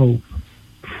a pope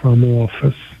from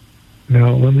office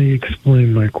Now, let me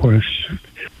explain my question.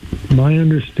 My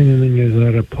understanding is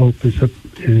that a pope is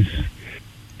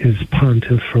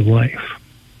pontiff for life.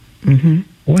 Mm-hmm.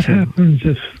 What happens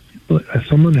if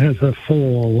someone has a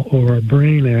fall or a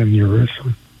brain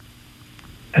aneurysm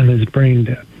and is brain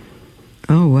dead?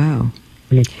 Oh, wow.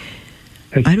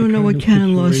 I don't know what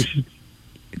canon laws...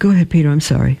 Go ahead, Peter, I'm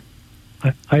sorry.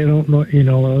 I don't know,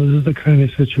 those are the kind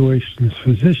of situations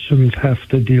physicians have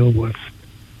to deal with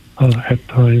at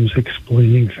times,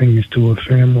 explaining things to a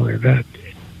family that,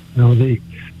 the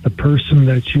person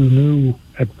that you knew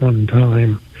at one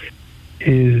time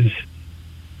his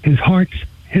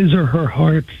or her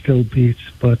heart still beats,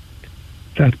 but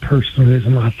that person is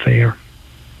not there.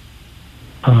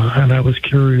 And I was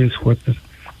curious what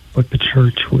the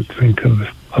church would think of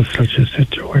such a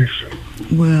situation.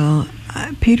 Well,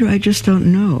 Peter, I just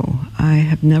don't know. I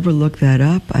have never looked that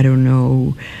up. I don't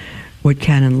know what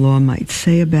canon law might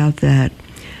say about that.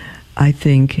 I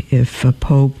think if a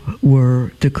pope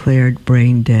were declared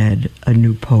brain dead, a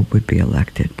new pope would be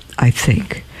elected. I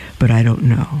think, but I don't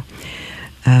know.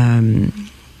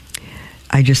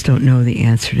 I just don't know the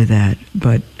answer to that.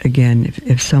 But again,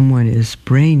 if someone is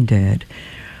brain dead,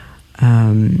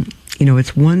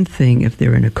 it's one thing if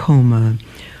they're in a coma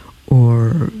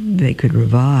or they could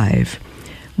revive.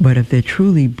 But if they're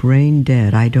truly brain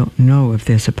dead, I don't know if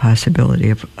there's a possibility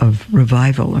of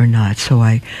revival or not. So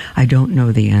I don't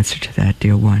know the answer to that,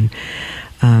 dear one.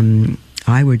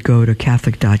 I would go to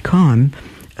Catholic.com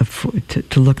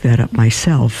to look that up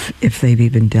myself if they've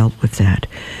even dealt with that.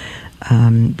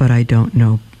 But I don't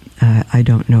know. I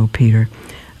don't know, Peter.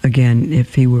 Again,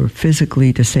 if he were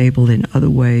physically disabled in other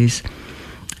ways,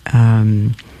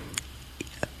 I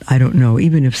don't know.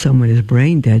 Even if someone is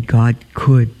brain dead, God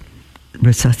could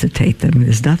resuscitate them.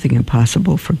 There's nothing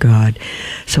impossible for God.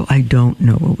 So I don't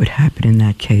know what would happen in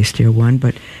that case, dear one.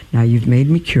 But now you've made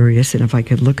me curious, and if I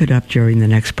could look it up during the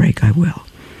next break, I will.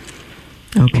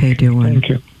 Okay, dear one. Thank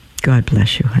you. God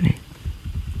bless you, honey.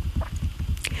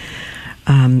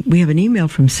 We have an email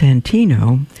from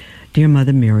Santino. Dear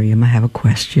Mother Miriam, I have a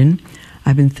question.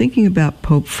 I've been thinking about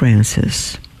Pope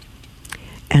Francis,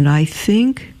 and I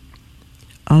think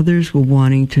others were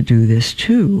wanting to do this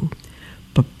too.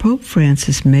 But Pope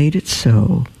Francis made it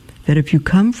so that if you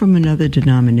come from another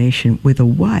denomination with a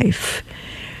wife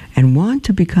and want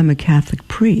to become a Catholic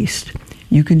priest,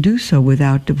 you can do so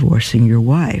without divorcing your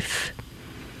wife.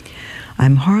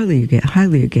 I'm highly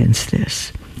against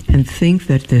this and think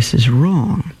that this is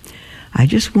wrong. I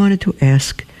just wanted to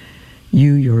ask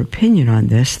you your opinion on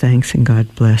this. Thanks and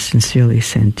God bless. Sincerely,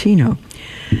 Santino.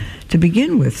 To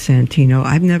begin with, Santino,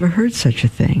 I've never heard such a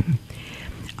thing.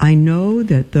 I know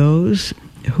that those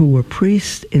who were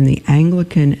priests in the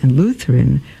Anglican and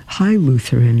Lutheran, High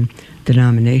Lutheran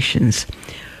denominations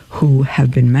who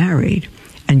have been married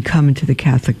and come into the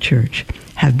Catholic Church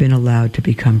have been allowed to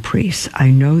become priests.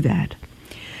 I know that.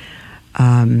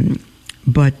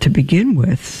 But to begin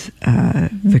with,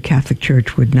 the Catholic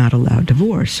Church would not allow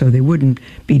divorce, so they wouldn't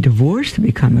be divorced to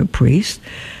become a priest.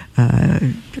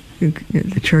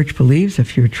 The Church believes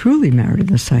if you're truly married in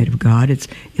the sight of God, it's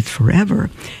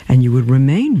forever, and you would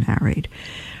remain married.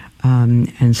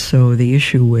 And so the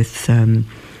issue with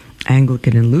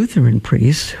Anglican and Lutheran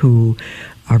priests who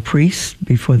are priests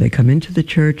before they come into the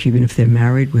Church, even if they're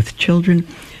married with children,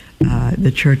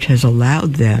 the Church has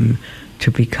allowed them to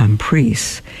become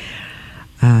priests.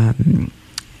 Not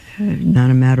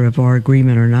a matter of our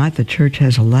agreement or not, the Church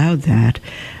has allowed that.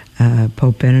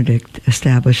 Pope Benedict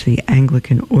established the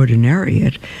Anglican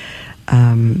Ordinariate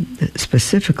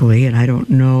specifically, and I don't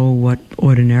know what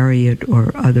Ordinariate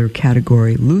or other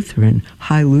category Lutheran,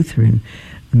 High Lutheran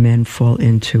men fall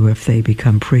into if they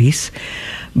become priests,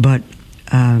 but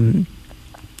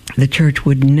the Church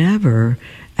would never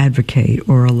advocate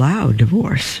or allow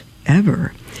divorce,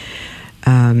 ever.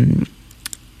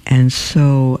 And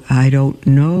so I don't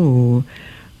know,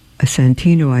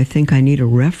 Santino, I think I need a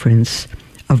reference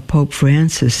of Pope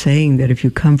Francis saying that if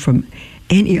you come from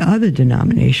any other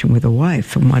denomination with a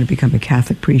wife and want to become a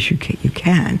Catholic priest, you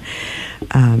can.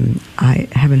 I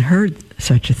haven't heard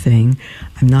such a thing.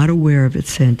 I'm not aware of it,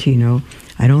 Santino.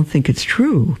 I don't think it's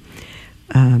true.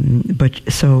 But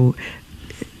so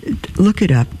look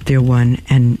it up, dear one,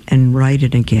 and write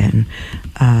it again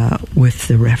with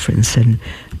the reference, and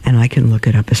I can look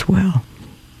it up as well.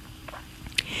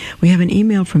 We have an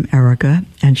email from Erica,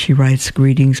 and she writes,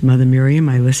 "Greetings, Mother Miriam.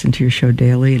 I listen to your show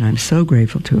daily, and I'm so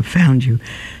grateful to have found you."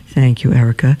 Thank you,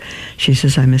 Erica. She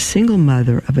says, "I'm a single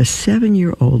mother of a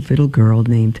 7-year-old little girl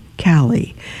named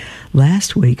Callie,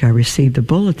 Last week, I received a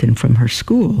bulletin from her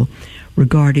school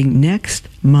regarding next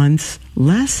month's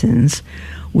lessons,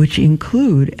 which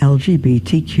include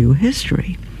LGBTQ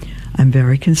history. I'm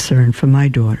very concerned for my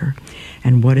daughter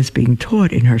and what is being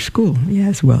taught in her school.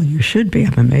 Yes, well, you should be.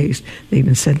 I'm amazed they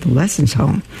even sent the lessons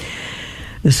home.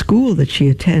 The school that she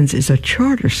attends is a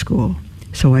charter school,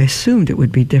 so I assumed it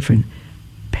would be different.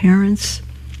 Parents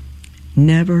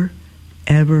never,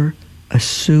 ever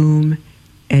assume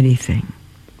anything.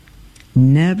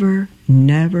 Never,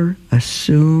 never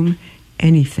assume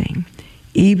anything.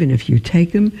 Even if you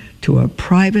take them to a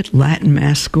private Latin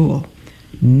Mass school,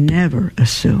 never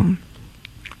assume.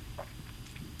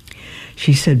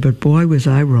 She said, but boy, was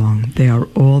I wrong. They are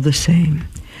all the same.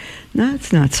 No,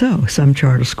 it's not so. Some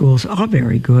charter schools are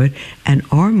very good and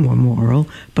are more moral,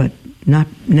 but not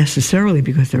necessarily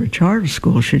because they're a charter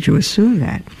school should you assume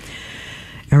that.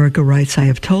 Erica writes, I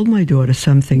have told my daughter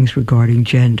some things regarding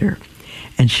gender,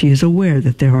 and she is aware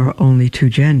that there are only two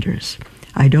genders.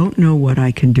 I don't know what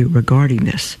I can do regarding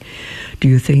this. Do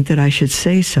you think that I should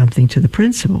say something to the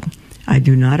principal? I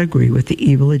do not agree with the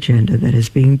evil agenda that is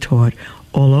being taught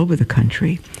all over the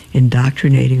country,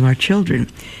 indoctrinating our children.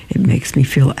 It makes me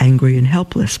feel angry and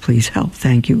helpless. Please help.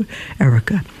 Thank you,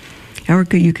 Erica.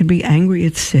 Erica, you can be angry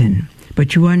at sin,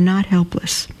 but you are not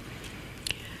helpless.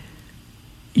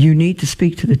 You need to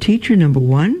speak to the teacher, number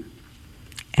one,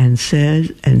 and say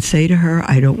to her,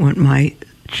 I don't want my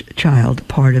child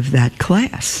part of that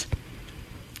class.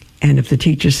 And if the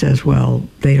teacher says, well,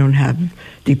 they don't have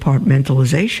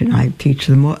departmentalization, I teach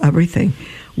them everything,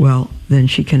 well, then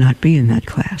she cannot be in that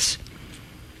class.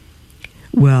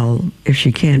 Well, if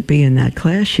she can't be in that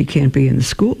class, she can't be in the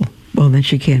school. Well, then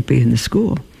she can't be in the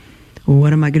school. Well,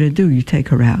 what am I going to do? You take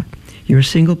her out. You're a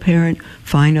single parent,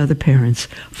 find other parents.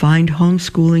 Find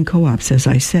homeschooling co-ops, as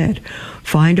I said.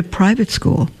 Find a private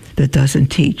school that doesn't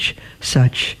teach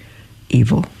such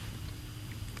evil.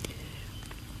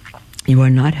 You are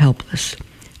not helpless,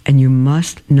 and you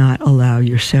must not allow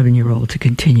your 7-year-old to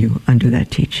continue under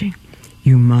that teaching.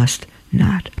 You must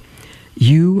not.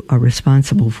 You are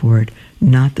responsible for it,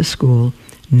 not the school,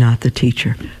 not the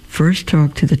teacher. First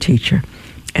talk to the teacher,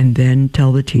 and then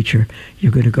tell the teacher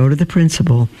you're going to go to the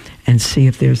principal and see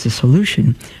if there's a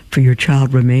solution for your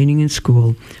child remaining in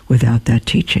school without that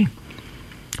teaching.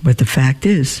 But the fact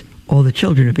is, all the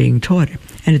children are being taught it,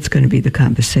 and it's going to be the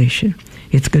conversation.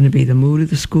 It's going to be the mood of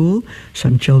the school.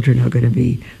 Some children are going to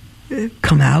be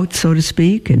come out, so to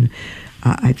speak, and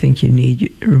I think you need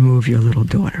to remove your little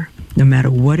daughter, no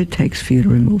matter what it takes for you to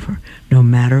remove her, no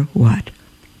matter what.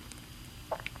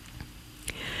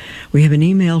 We have an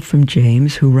email from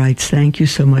James who writes, thank you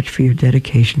so much for your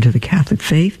dedication to the Catholic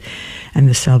faith and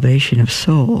the salvation of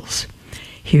souls.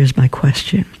 Here's my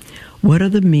question. What are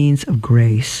the means of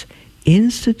grace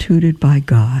instituted by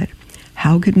God?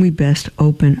 How can we best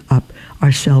open up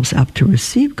ourselves up to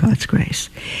receive God's grace?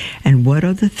 And what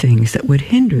are the things that would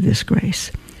hinder this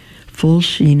grace? Full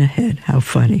sheen ahead. How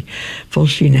funny. Full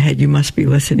sheen ahead. You must be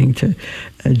listening to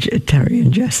Terry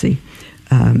and Jesse.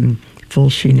 Full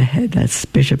sheen ahead. That's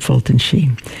Bishop Fulton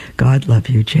Sheen. God love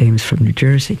you, James from New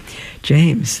Jersey.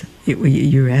 James,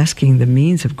 you're asking the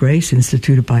means of grace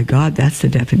instituted by God. That's the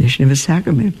definition of a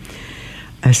sacrament.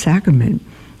 A sacrament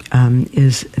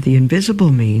is the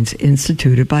invisible means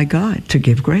instituted by God to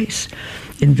give grace.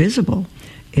 Invisible.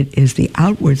 It is the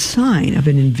outward sign of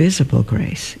an invisible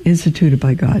grace instituted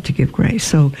by God to give grace.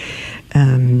 So,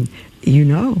 the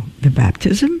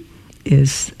baptism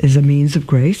is a means of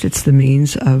grace. It's the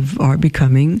means of our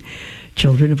becoming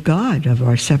children of God, of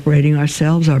our separating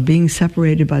ourselves, our being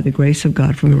separated by the grace of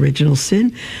God from original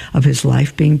sin, of His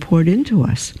life being poured into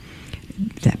us.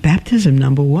 That baptism,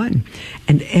 number one.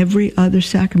 And every other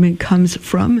sacrament comes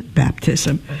from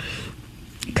baptism.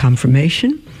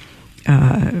 Confirmation,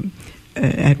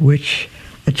 at which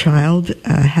a child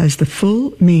has the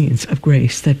full means of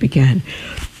grace that began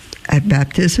at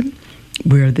baptism,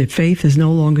 where the faith is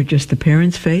no longer just the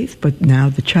parent's faith, but now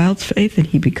the child's faith, and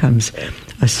he becomes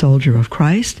a soldier of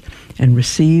Christ and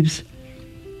receives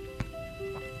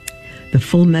the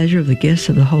full measure of the gifts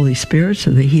of the Holy Spirit,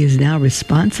 so that he is now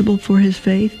responsible for his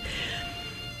faith.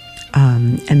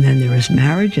 And then there is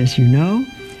marriage, as you know,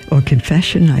 or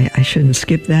confession. I shouldn't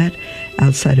skip that.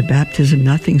 Outside of baptism,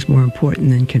 nothing's more important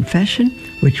than confession,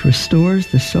 which restores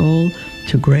the soul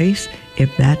to grace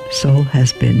if that soul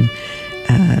has been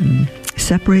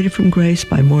separated from grace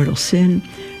by mortal sin.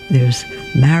 There's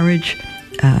marriage,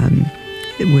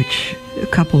 which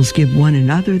couples give one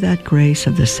another that grace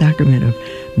of the sacrament of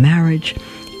marriage.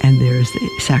 And there's the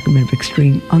sacrament of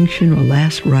extreme unction or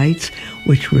last rites,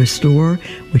 which restore,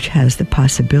 which has the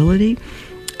possibility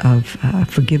of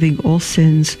forgiving all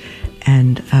sins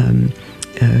and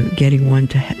getting one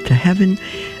to heaven.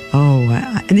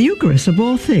 And the Eucharist, of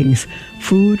all things,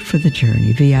 food for the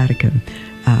journey, viaticum.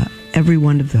 Every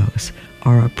one of those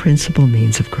are our principal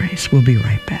means of grace. We'll be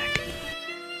right back.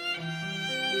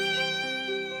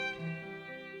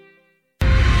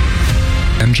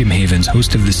 I'm Jim Havens,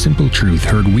 host of The Simple Truth,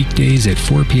 heard weekdays at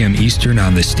 4 p.m. Eastern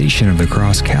on the Station of the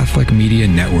Cross Catholic Media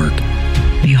Network.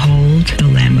 Behold the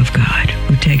Lamb of God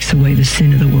who takes away the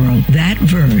sin of the world. That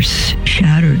verse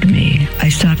shattered me. I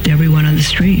stopped everyone on the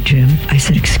street, Jim. I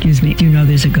said, excuse me, do you know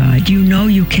there's a God? Do you know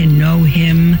you can know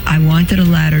him? I wanted a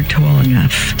ladder tall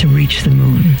enough to reach the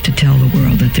moon to tell the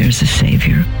world that there's a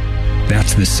Savior.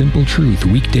 That's The Simple Truth,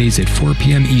 weekdays at 4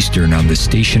 p.m. Eastern on the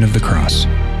Station of the Cross.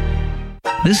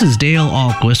 This is Dale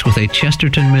Ahlquist with a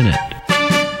Chesterton Minute.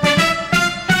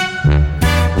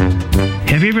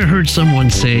 Have you ever heard someone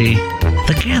say,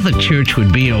 the Catholic Church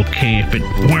would be okay if it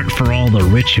weren't for all the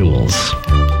rituals?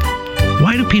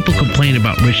 Why do people complain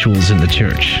about rituals in the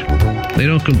church? They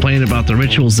don't complain about the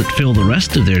rituals that fill the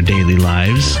rest of their daily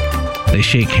lives. They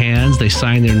shake hands, they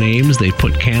sign their names, they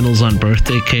put candles on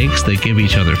birthday cakes, they give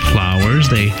each other flowers,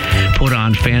 they put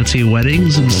on fancy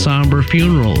weddings and somber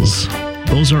funerals.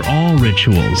 Those are all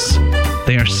rituals.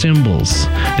 They are symbols.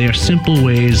 They are simple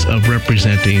ways of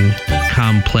representing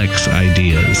complex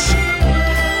ideas.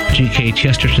 G.K.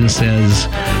 Chesterton says,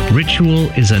 ritual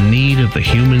is a need of the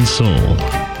human soul.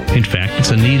 In fact, it's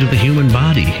a need of the human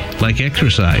body, like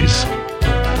exercise.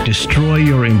 Destroy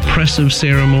your impressive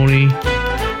ceremony,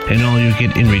 and all you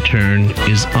get in return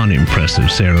is unimpressive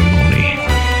ceremony.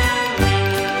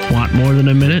 Want more than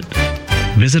a minute?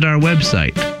 Visit our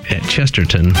website at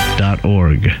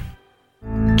chesterton.org.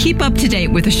 Keep up to date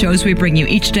with the shows we bring you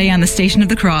each day on the Station of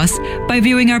the Cross by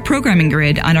viewing our programming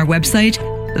grid on our website,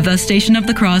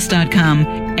 thestationofthecross.com,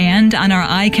 and on our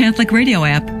iCatholic Radio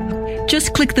app.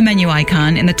 Just click the menu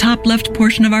icon in the top left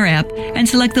portion of our app and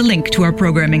select the link to our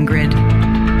programming grid.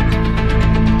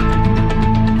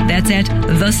 That's at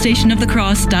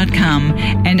thestationofthecross.com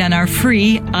and on our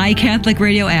free iCatholic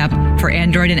Radio app for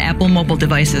Android and Apple mobile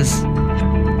devices.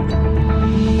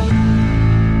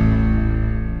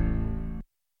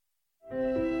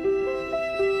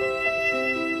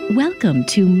 Welcome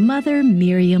to Mother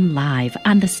Miriam Live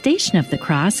on the Station of the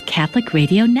Cross Catholic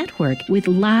Radio Network with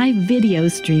live video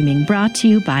streaming brought to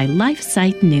you by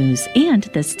LifeSite News and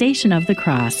the Station of the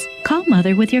Cross. Call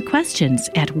Mother with your questions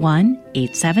at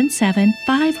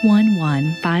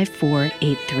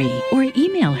 1-877-511-5483 or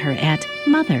email her at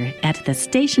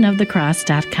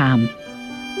mother@thestationofthecross.com.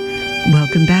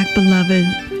 Welcome back, beloved,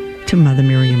 to Mother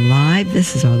Miriam Live.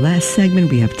 This is our last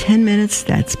segment. We have 10 minutes.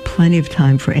 That's plenty of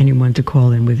time for anyone to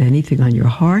call in with anything on your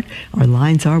heart. Our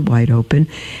lines are wide open.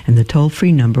 And the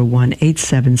toll-free number,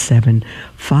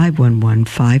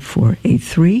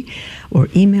 1-877-511-5483, or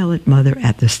email it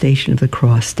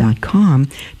mother@thestationofthecross.com.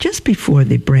 Just before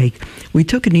the break, we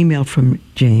took an email from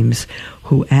James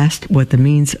who asked what the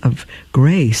means of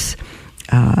grace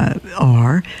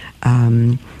are.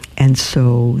 And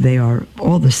so they are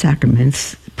all the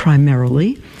sacraments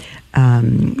primarily.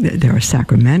 There are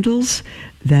sacramentals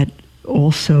that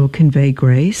also convey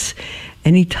grace.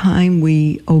 Anytime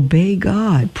we obey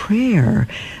God, prayer,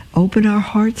 open our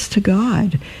hearts to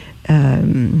God,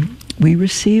 we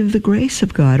receive the grace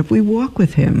of God. If we walk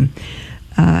with Him,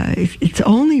 it's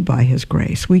only by His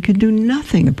grace. We can do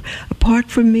nothing.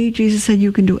 Apart from me, Jesus said,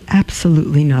 you can do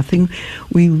absolutely nothing.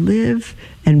 We live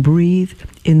and breathe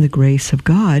in the grace of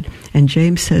God. And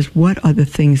James says, what are the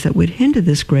things that would hinder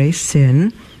this grace?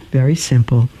 Sin. Very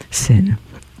simple. Sin.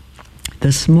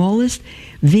 The smallest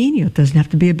venial, it doesn't have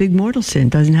to be a big mortal sin,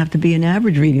 it doesn't have to be an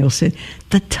average venial sin.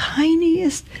 The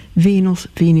tiniest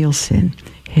venial sin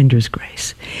hinders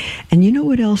grace. And you know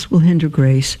what else will hinder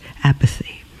grace?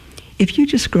 Apathy. If you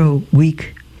just grow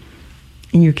weak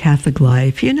in your Catholic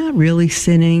life, you're not really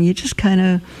sinning, you just kind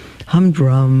of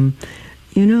humdrum.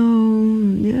 You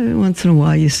know, once in a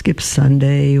while you skip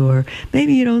Sunday, or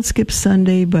maybe you don't skip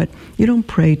Sunday, but you don't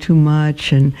pray too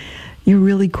much, and you're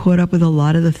really caught up with a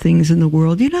lot of the things in the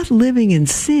world. You're not living in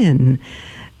sin.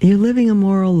 You're living a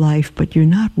moral life, but you're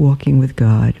not walking with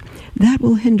God. That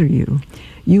will hinder you.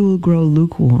 You will grow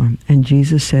lukewarm. And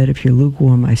Jesus said, if you're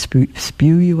lukewarm, I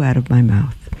spew you out of my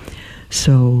mouth.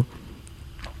 So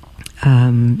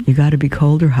you got to be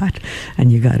cold or hot,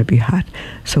 and you got to be hot.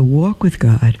 So walk with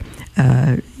God.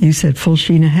 You said full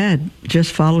sheen ahead.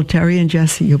 Just follow Terry and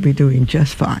Jesse. You'll be doing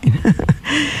just fine.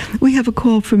 We have a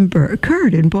call from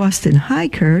Kurt in Boston. Hi,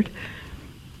 Kurt.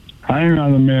 Hi,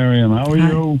 Mother Miriam. How are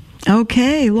you?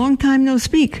 Okay. Long time no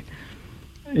speak.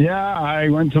 Yeah, I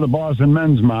went to the Boston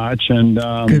Men's March, and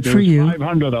good for you.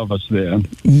 500 of us there.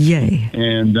 Yay.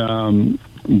 And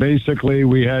basically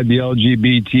we had the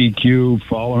LGBTQ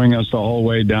following us the whole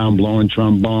way down, blowing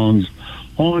trombones,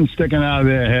 horns sticking out of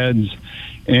their heads.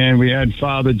 And we had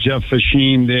Father Jeff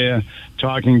Fasheen there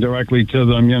talking directly to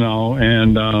them,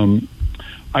 and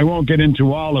I won't get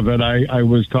into all of it. I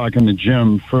was talking to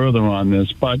Jim further on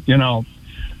this, but,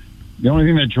 the only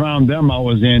thing that drowned them out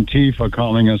was Antifa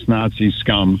calling us Nazi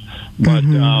scum. But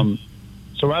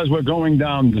so as we're going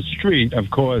down the street, of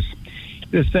course,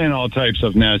 they're saying all types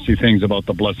of nasty things about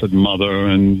the Blessed Mother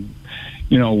and,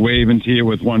 waving to you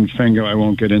with one finger. I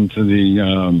won't get into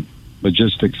the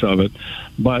logistics of it.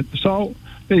 But so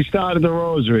they started the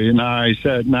rosary, and I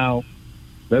said, now,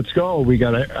 let's go.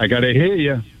 I gotta hear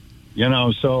you,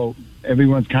 so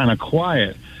everyone's kind of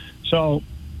quiet. So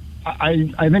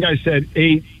I think I said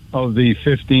 8 of the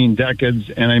 15 decades,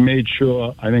 and I made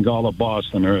sure, I think all of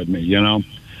Boston heard me,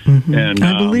 And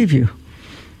I believe you.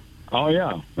 Oh,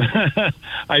 yeah.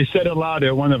 I said it loud.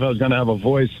 I wonder if I was going to have a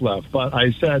voice left. But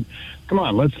I said, come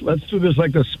on, let's do this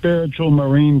like the spiritual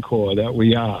Marine Corps that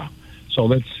we are. So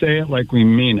let's say it like we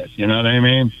mean it. You know what I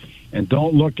mean? And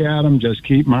don't look at them. Just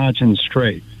keep marching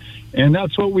straight. And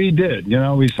that's what we did.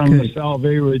 We sung the Salve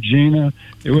Regina.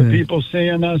 There were people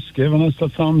seeing us, giving us the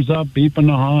thumbs up, beeping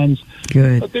the horns.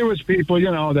 Good. But there was people,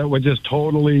 that were just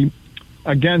totally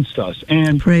against us.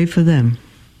 And pray for them.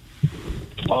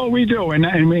 Oh, we do.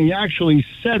 And we actually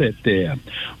said it there.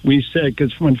 We said,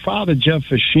 because when Father Jeff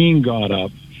Fasheen got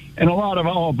up, and a lot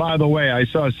of, by the way, I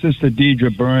saw Sister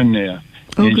Deidre Byrne there.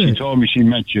 And she told me she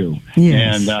met you.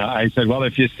 Yes. And I said, well,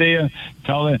 if you see her,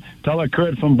 tell her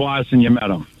Kurt from Boston you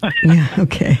met him. Yeah,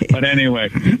 okay. But anyway,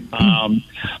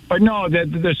 but no,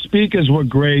 the speakers were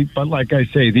great. But like I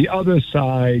say, the other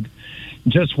side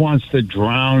just wants to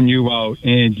drown you out,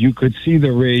 and you could see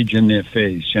the rage in their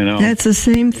face, That's the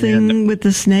same thing with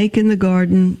the snake in the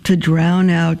garden, to drown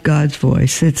out God's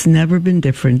voice. It's never been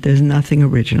different. There's nothing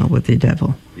original with the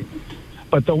devil.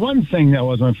 But the one thing that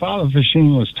was when Father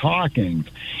Fasheen was talking,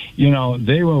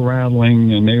 they were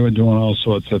rattling and they were doing all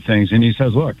sorts of things. And he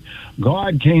says, look,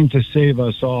 God came to save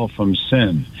us all from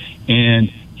sin. And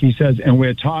he says, and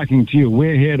we're talking to you.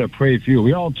 We're here to pray for you.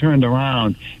 We all turned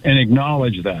around and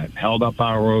acknowledged that, held up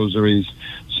our rosaries.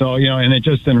 So, and it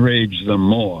just enraged them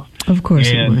more. Of course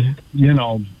it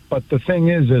would. But the thing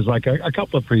is like a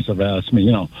couple of priests have asked me,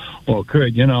 well,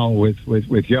 Kurt,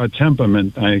 with your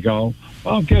temperament, I go,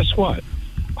 well, guess what?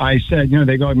 I said,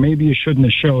 they go, maybe you shouldn't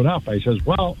have showed up. I says,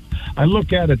 well, I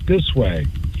look at it this way.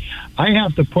 I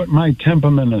have to put my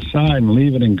temperament aside and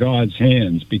leave it in God's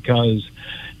hands, because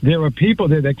there are people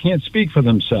there that can't speak for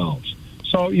themselves.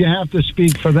 So you have to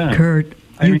speak for them. Kurt,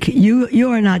 you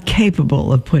are not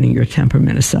capable of putting your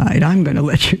temperament aside. I'm going to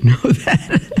let you know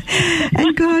that.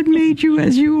 And God made you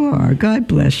as you are. God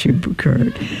bless you,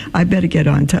 Kurt. I better get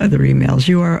on to other emails.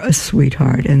 You are a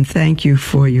sweetheart, and thank you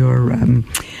for your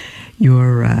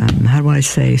how do I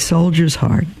say, soldier's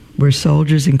heart. We're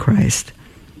soldiers in Christ.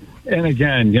 And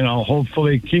again,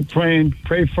 hopefully keep praying.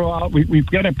 Pray for all. We've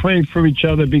got to pray for each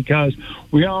other, because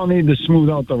we all need to smooth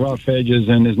out the rough edges,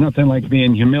 and there's nothing like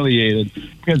being humiliated,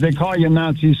 because they call you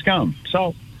Nazi scum.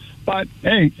 So, but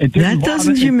hey, it didn't that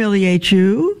doesn't humiliate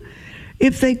you.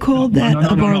 If they called that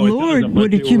of our Lord,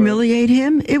 would it humiliate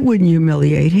him? It wouldn't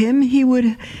humiliate him. He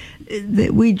would...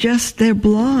 they're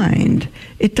blind.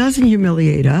 It doesn't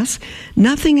humiliate us.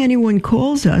 Nothing anyone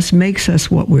calls us makes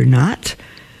us what we're not.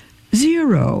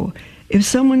 Zero. If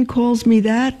someone calls me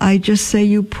that, I just say,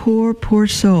 you poor, poor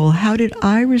soul. How did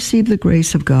I receive the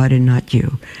grace of God and not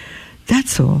you?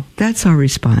 That's all. That's our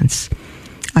response.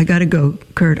 I got to go.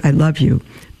 Kurt, I love you.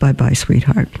 Bye-bye,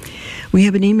 sweetheart. We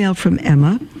have an email from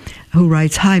Emma, who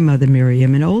writes, hi, Mother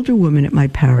Miriam. An older woman at my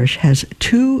parish has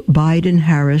 2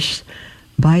 Biden-Harris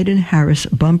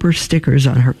bumper stickers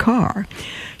on her car.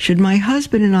 Should my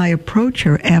husband and I approach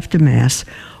her after Mass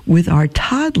with our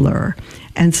toddler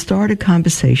and start a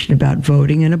conversation about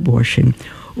voting and abortion,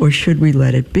 or should we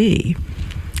let it be?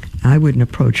 I wouldn't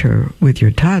approach her with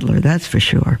your toddler, that's for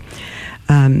sure.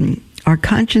 Our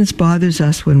conscience bothers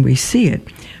us when we see it,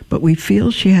 but we feel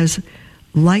she has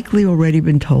likely already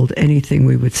been told anything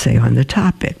we would say on the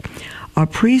topic. Our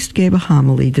priest gave a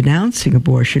homily denouncing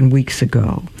abortion weeks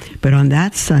ago, but on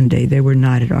that Sunday they were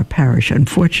not at our parish,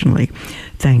 unfortunately.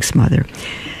 Thanks, Mother.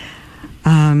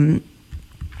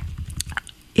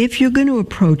 If you're going to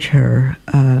approach her,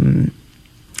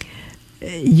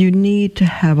 you need to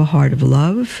have a heart of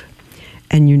love,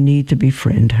 and you need to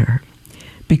befriend her,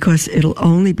 because it'll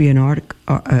only be an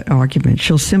argument.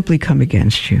 She'll simply come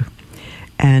against you.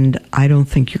 And I don't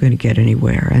think you're going to get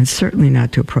anywhere, and certainly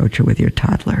not to approach her with your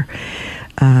toddler.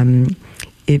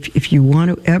 If you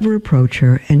want to ever approach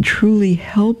her and truly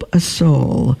help a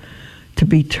soul to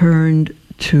be turned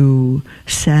to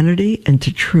sanity and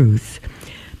to truth,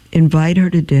 invite her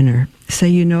to dinner.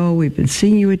 Say, we've been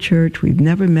seeing you at church. We've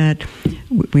never met.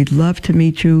 We'd love to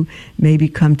meet you. Maybe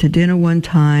come to dinner one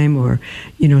time or,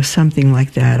 something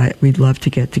like that. We'd love to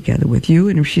get together with you.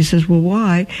 And if she says, well,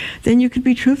 why? Then you could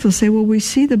be truthful. Say, well, we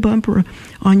see the bumper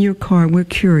on your car. We're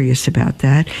curious about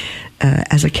that.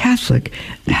 As a Catholic,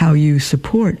 how you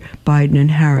support Biden and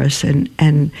Harris.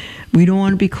 And we don't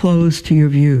want to be closed to your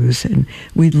views. And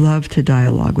we'd love to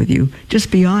dialogue with you.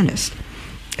 Just be honest.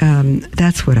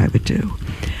 That's what I would do.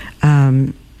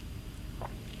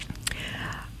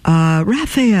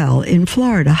 Raphael in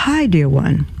Florida. Hi, dear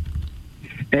one.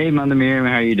 Hey, Mother Miriam,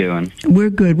 how are you doing? We're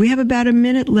good. We have about a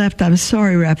minute left. I'm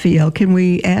sorry, Raphael. Can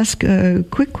we ask a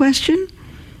quick question?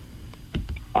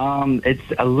 It's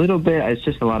a little bit, it's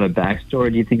just a lot of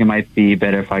backstory. Do you think it might be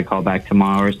better if I call back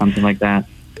tomorrow or something like that?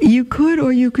 You could,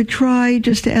 or you could try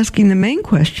just asking the main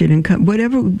question and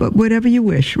whatever you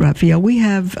wish, Raphael. We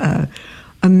have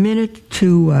a minute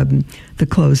to the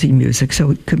closing music,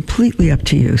 so completely up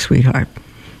to you, sweetheart.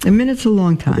 A minute's a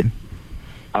long time.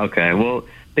 Okay, well,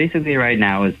 basically right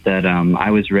now is that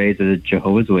I was raised as a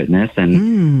Jehovah's Witness,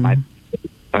 and my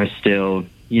are still,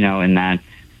 in that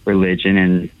religion,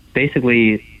 and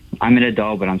basically I'm an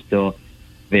adult, but I'm still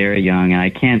very young, and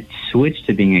I can't switch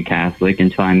to being a Catholic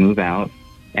until I move out,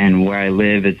 and where I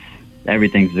live,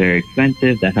 everything's very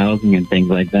expensive, the housing and things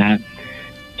like that.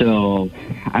 So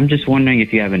I'm just wondering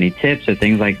if you have any tips or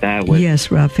things like that. Yes,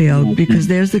 Raphael, because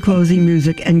there's the closing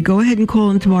music. And go ahead and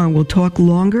call in tomorrow and we'll talk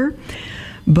longer.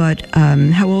 But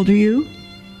how old are you?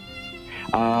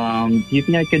 Do you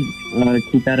think I could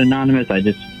keep that anonymous?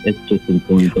 It's just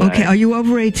important. Okay, are you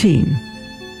over 18?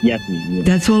 Yes, ma'am. Yes.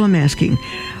 That's all I'm asking.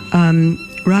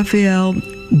 Raphael,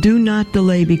 do not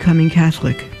delay becoming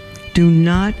Catholic. Do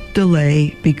not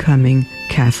delay becoming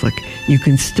Catholic. You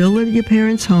can still live at your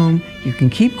parents' home. You can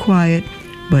keep quiet,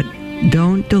 but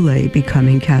don't delay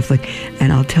becoming Catholic.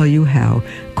 And I'll tell you how.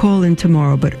 Call in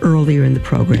tomorrow, but earlier in the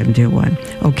program, dear one.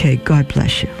 Okay, God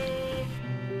bless you.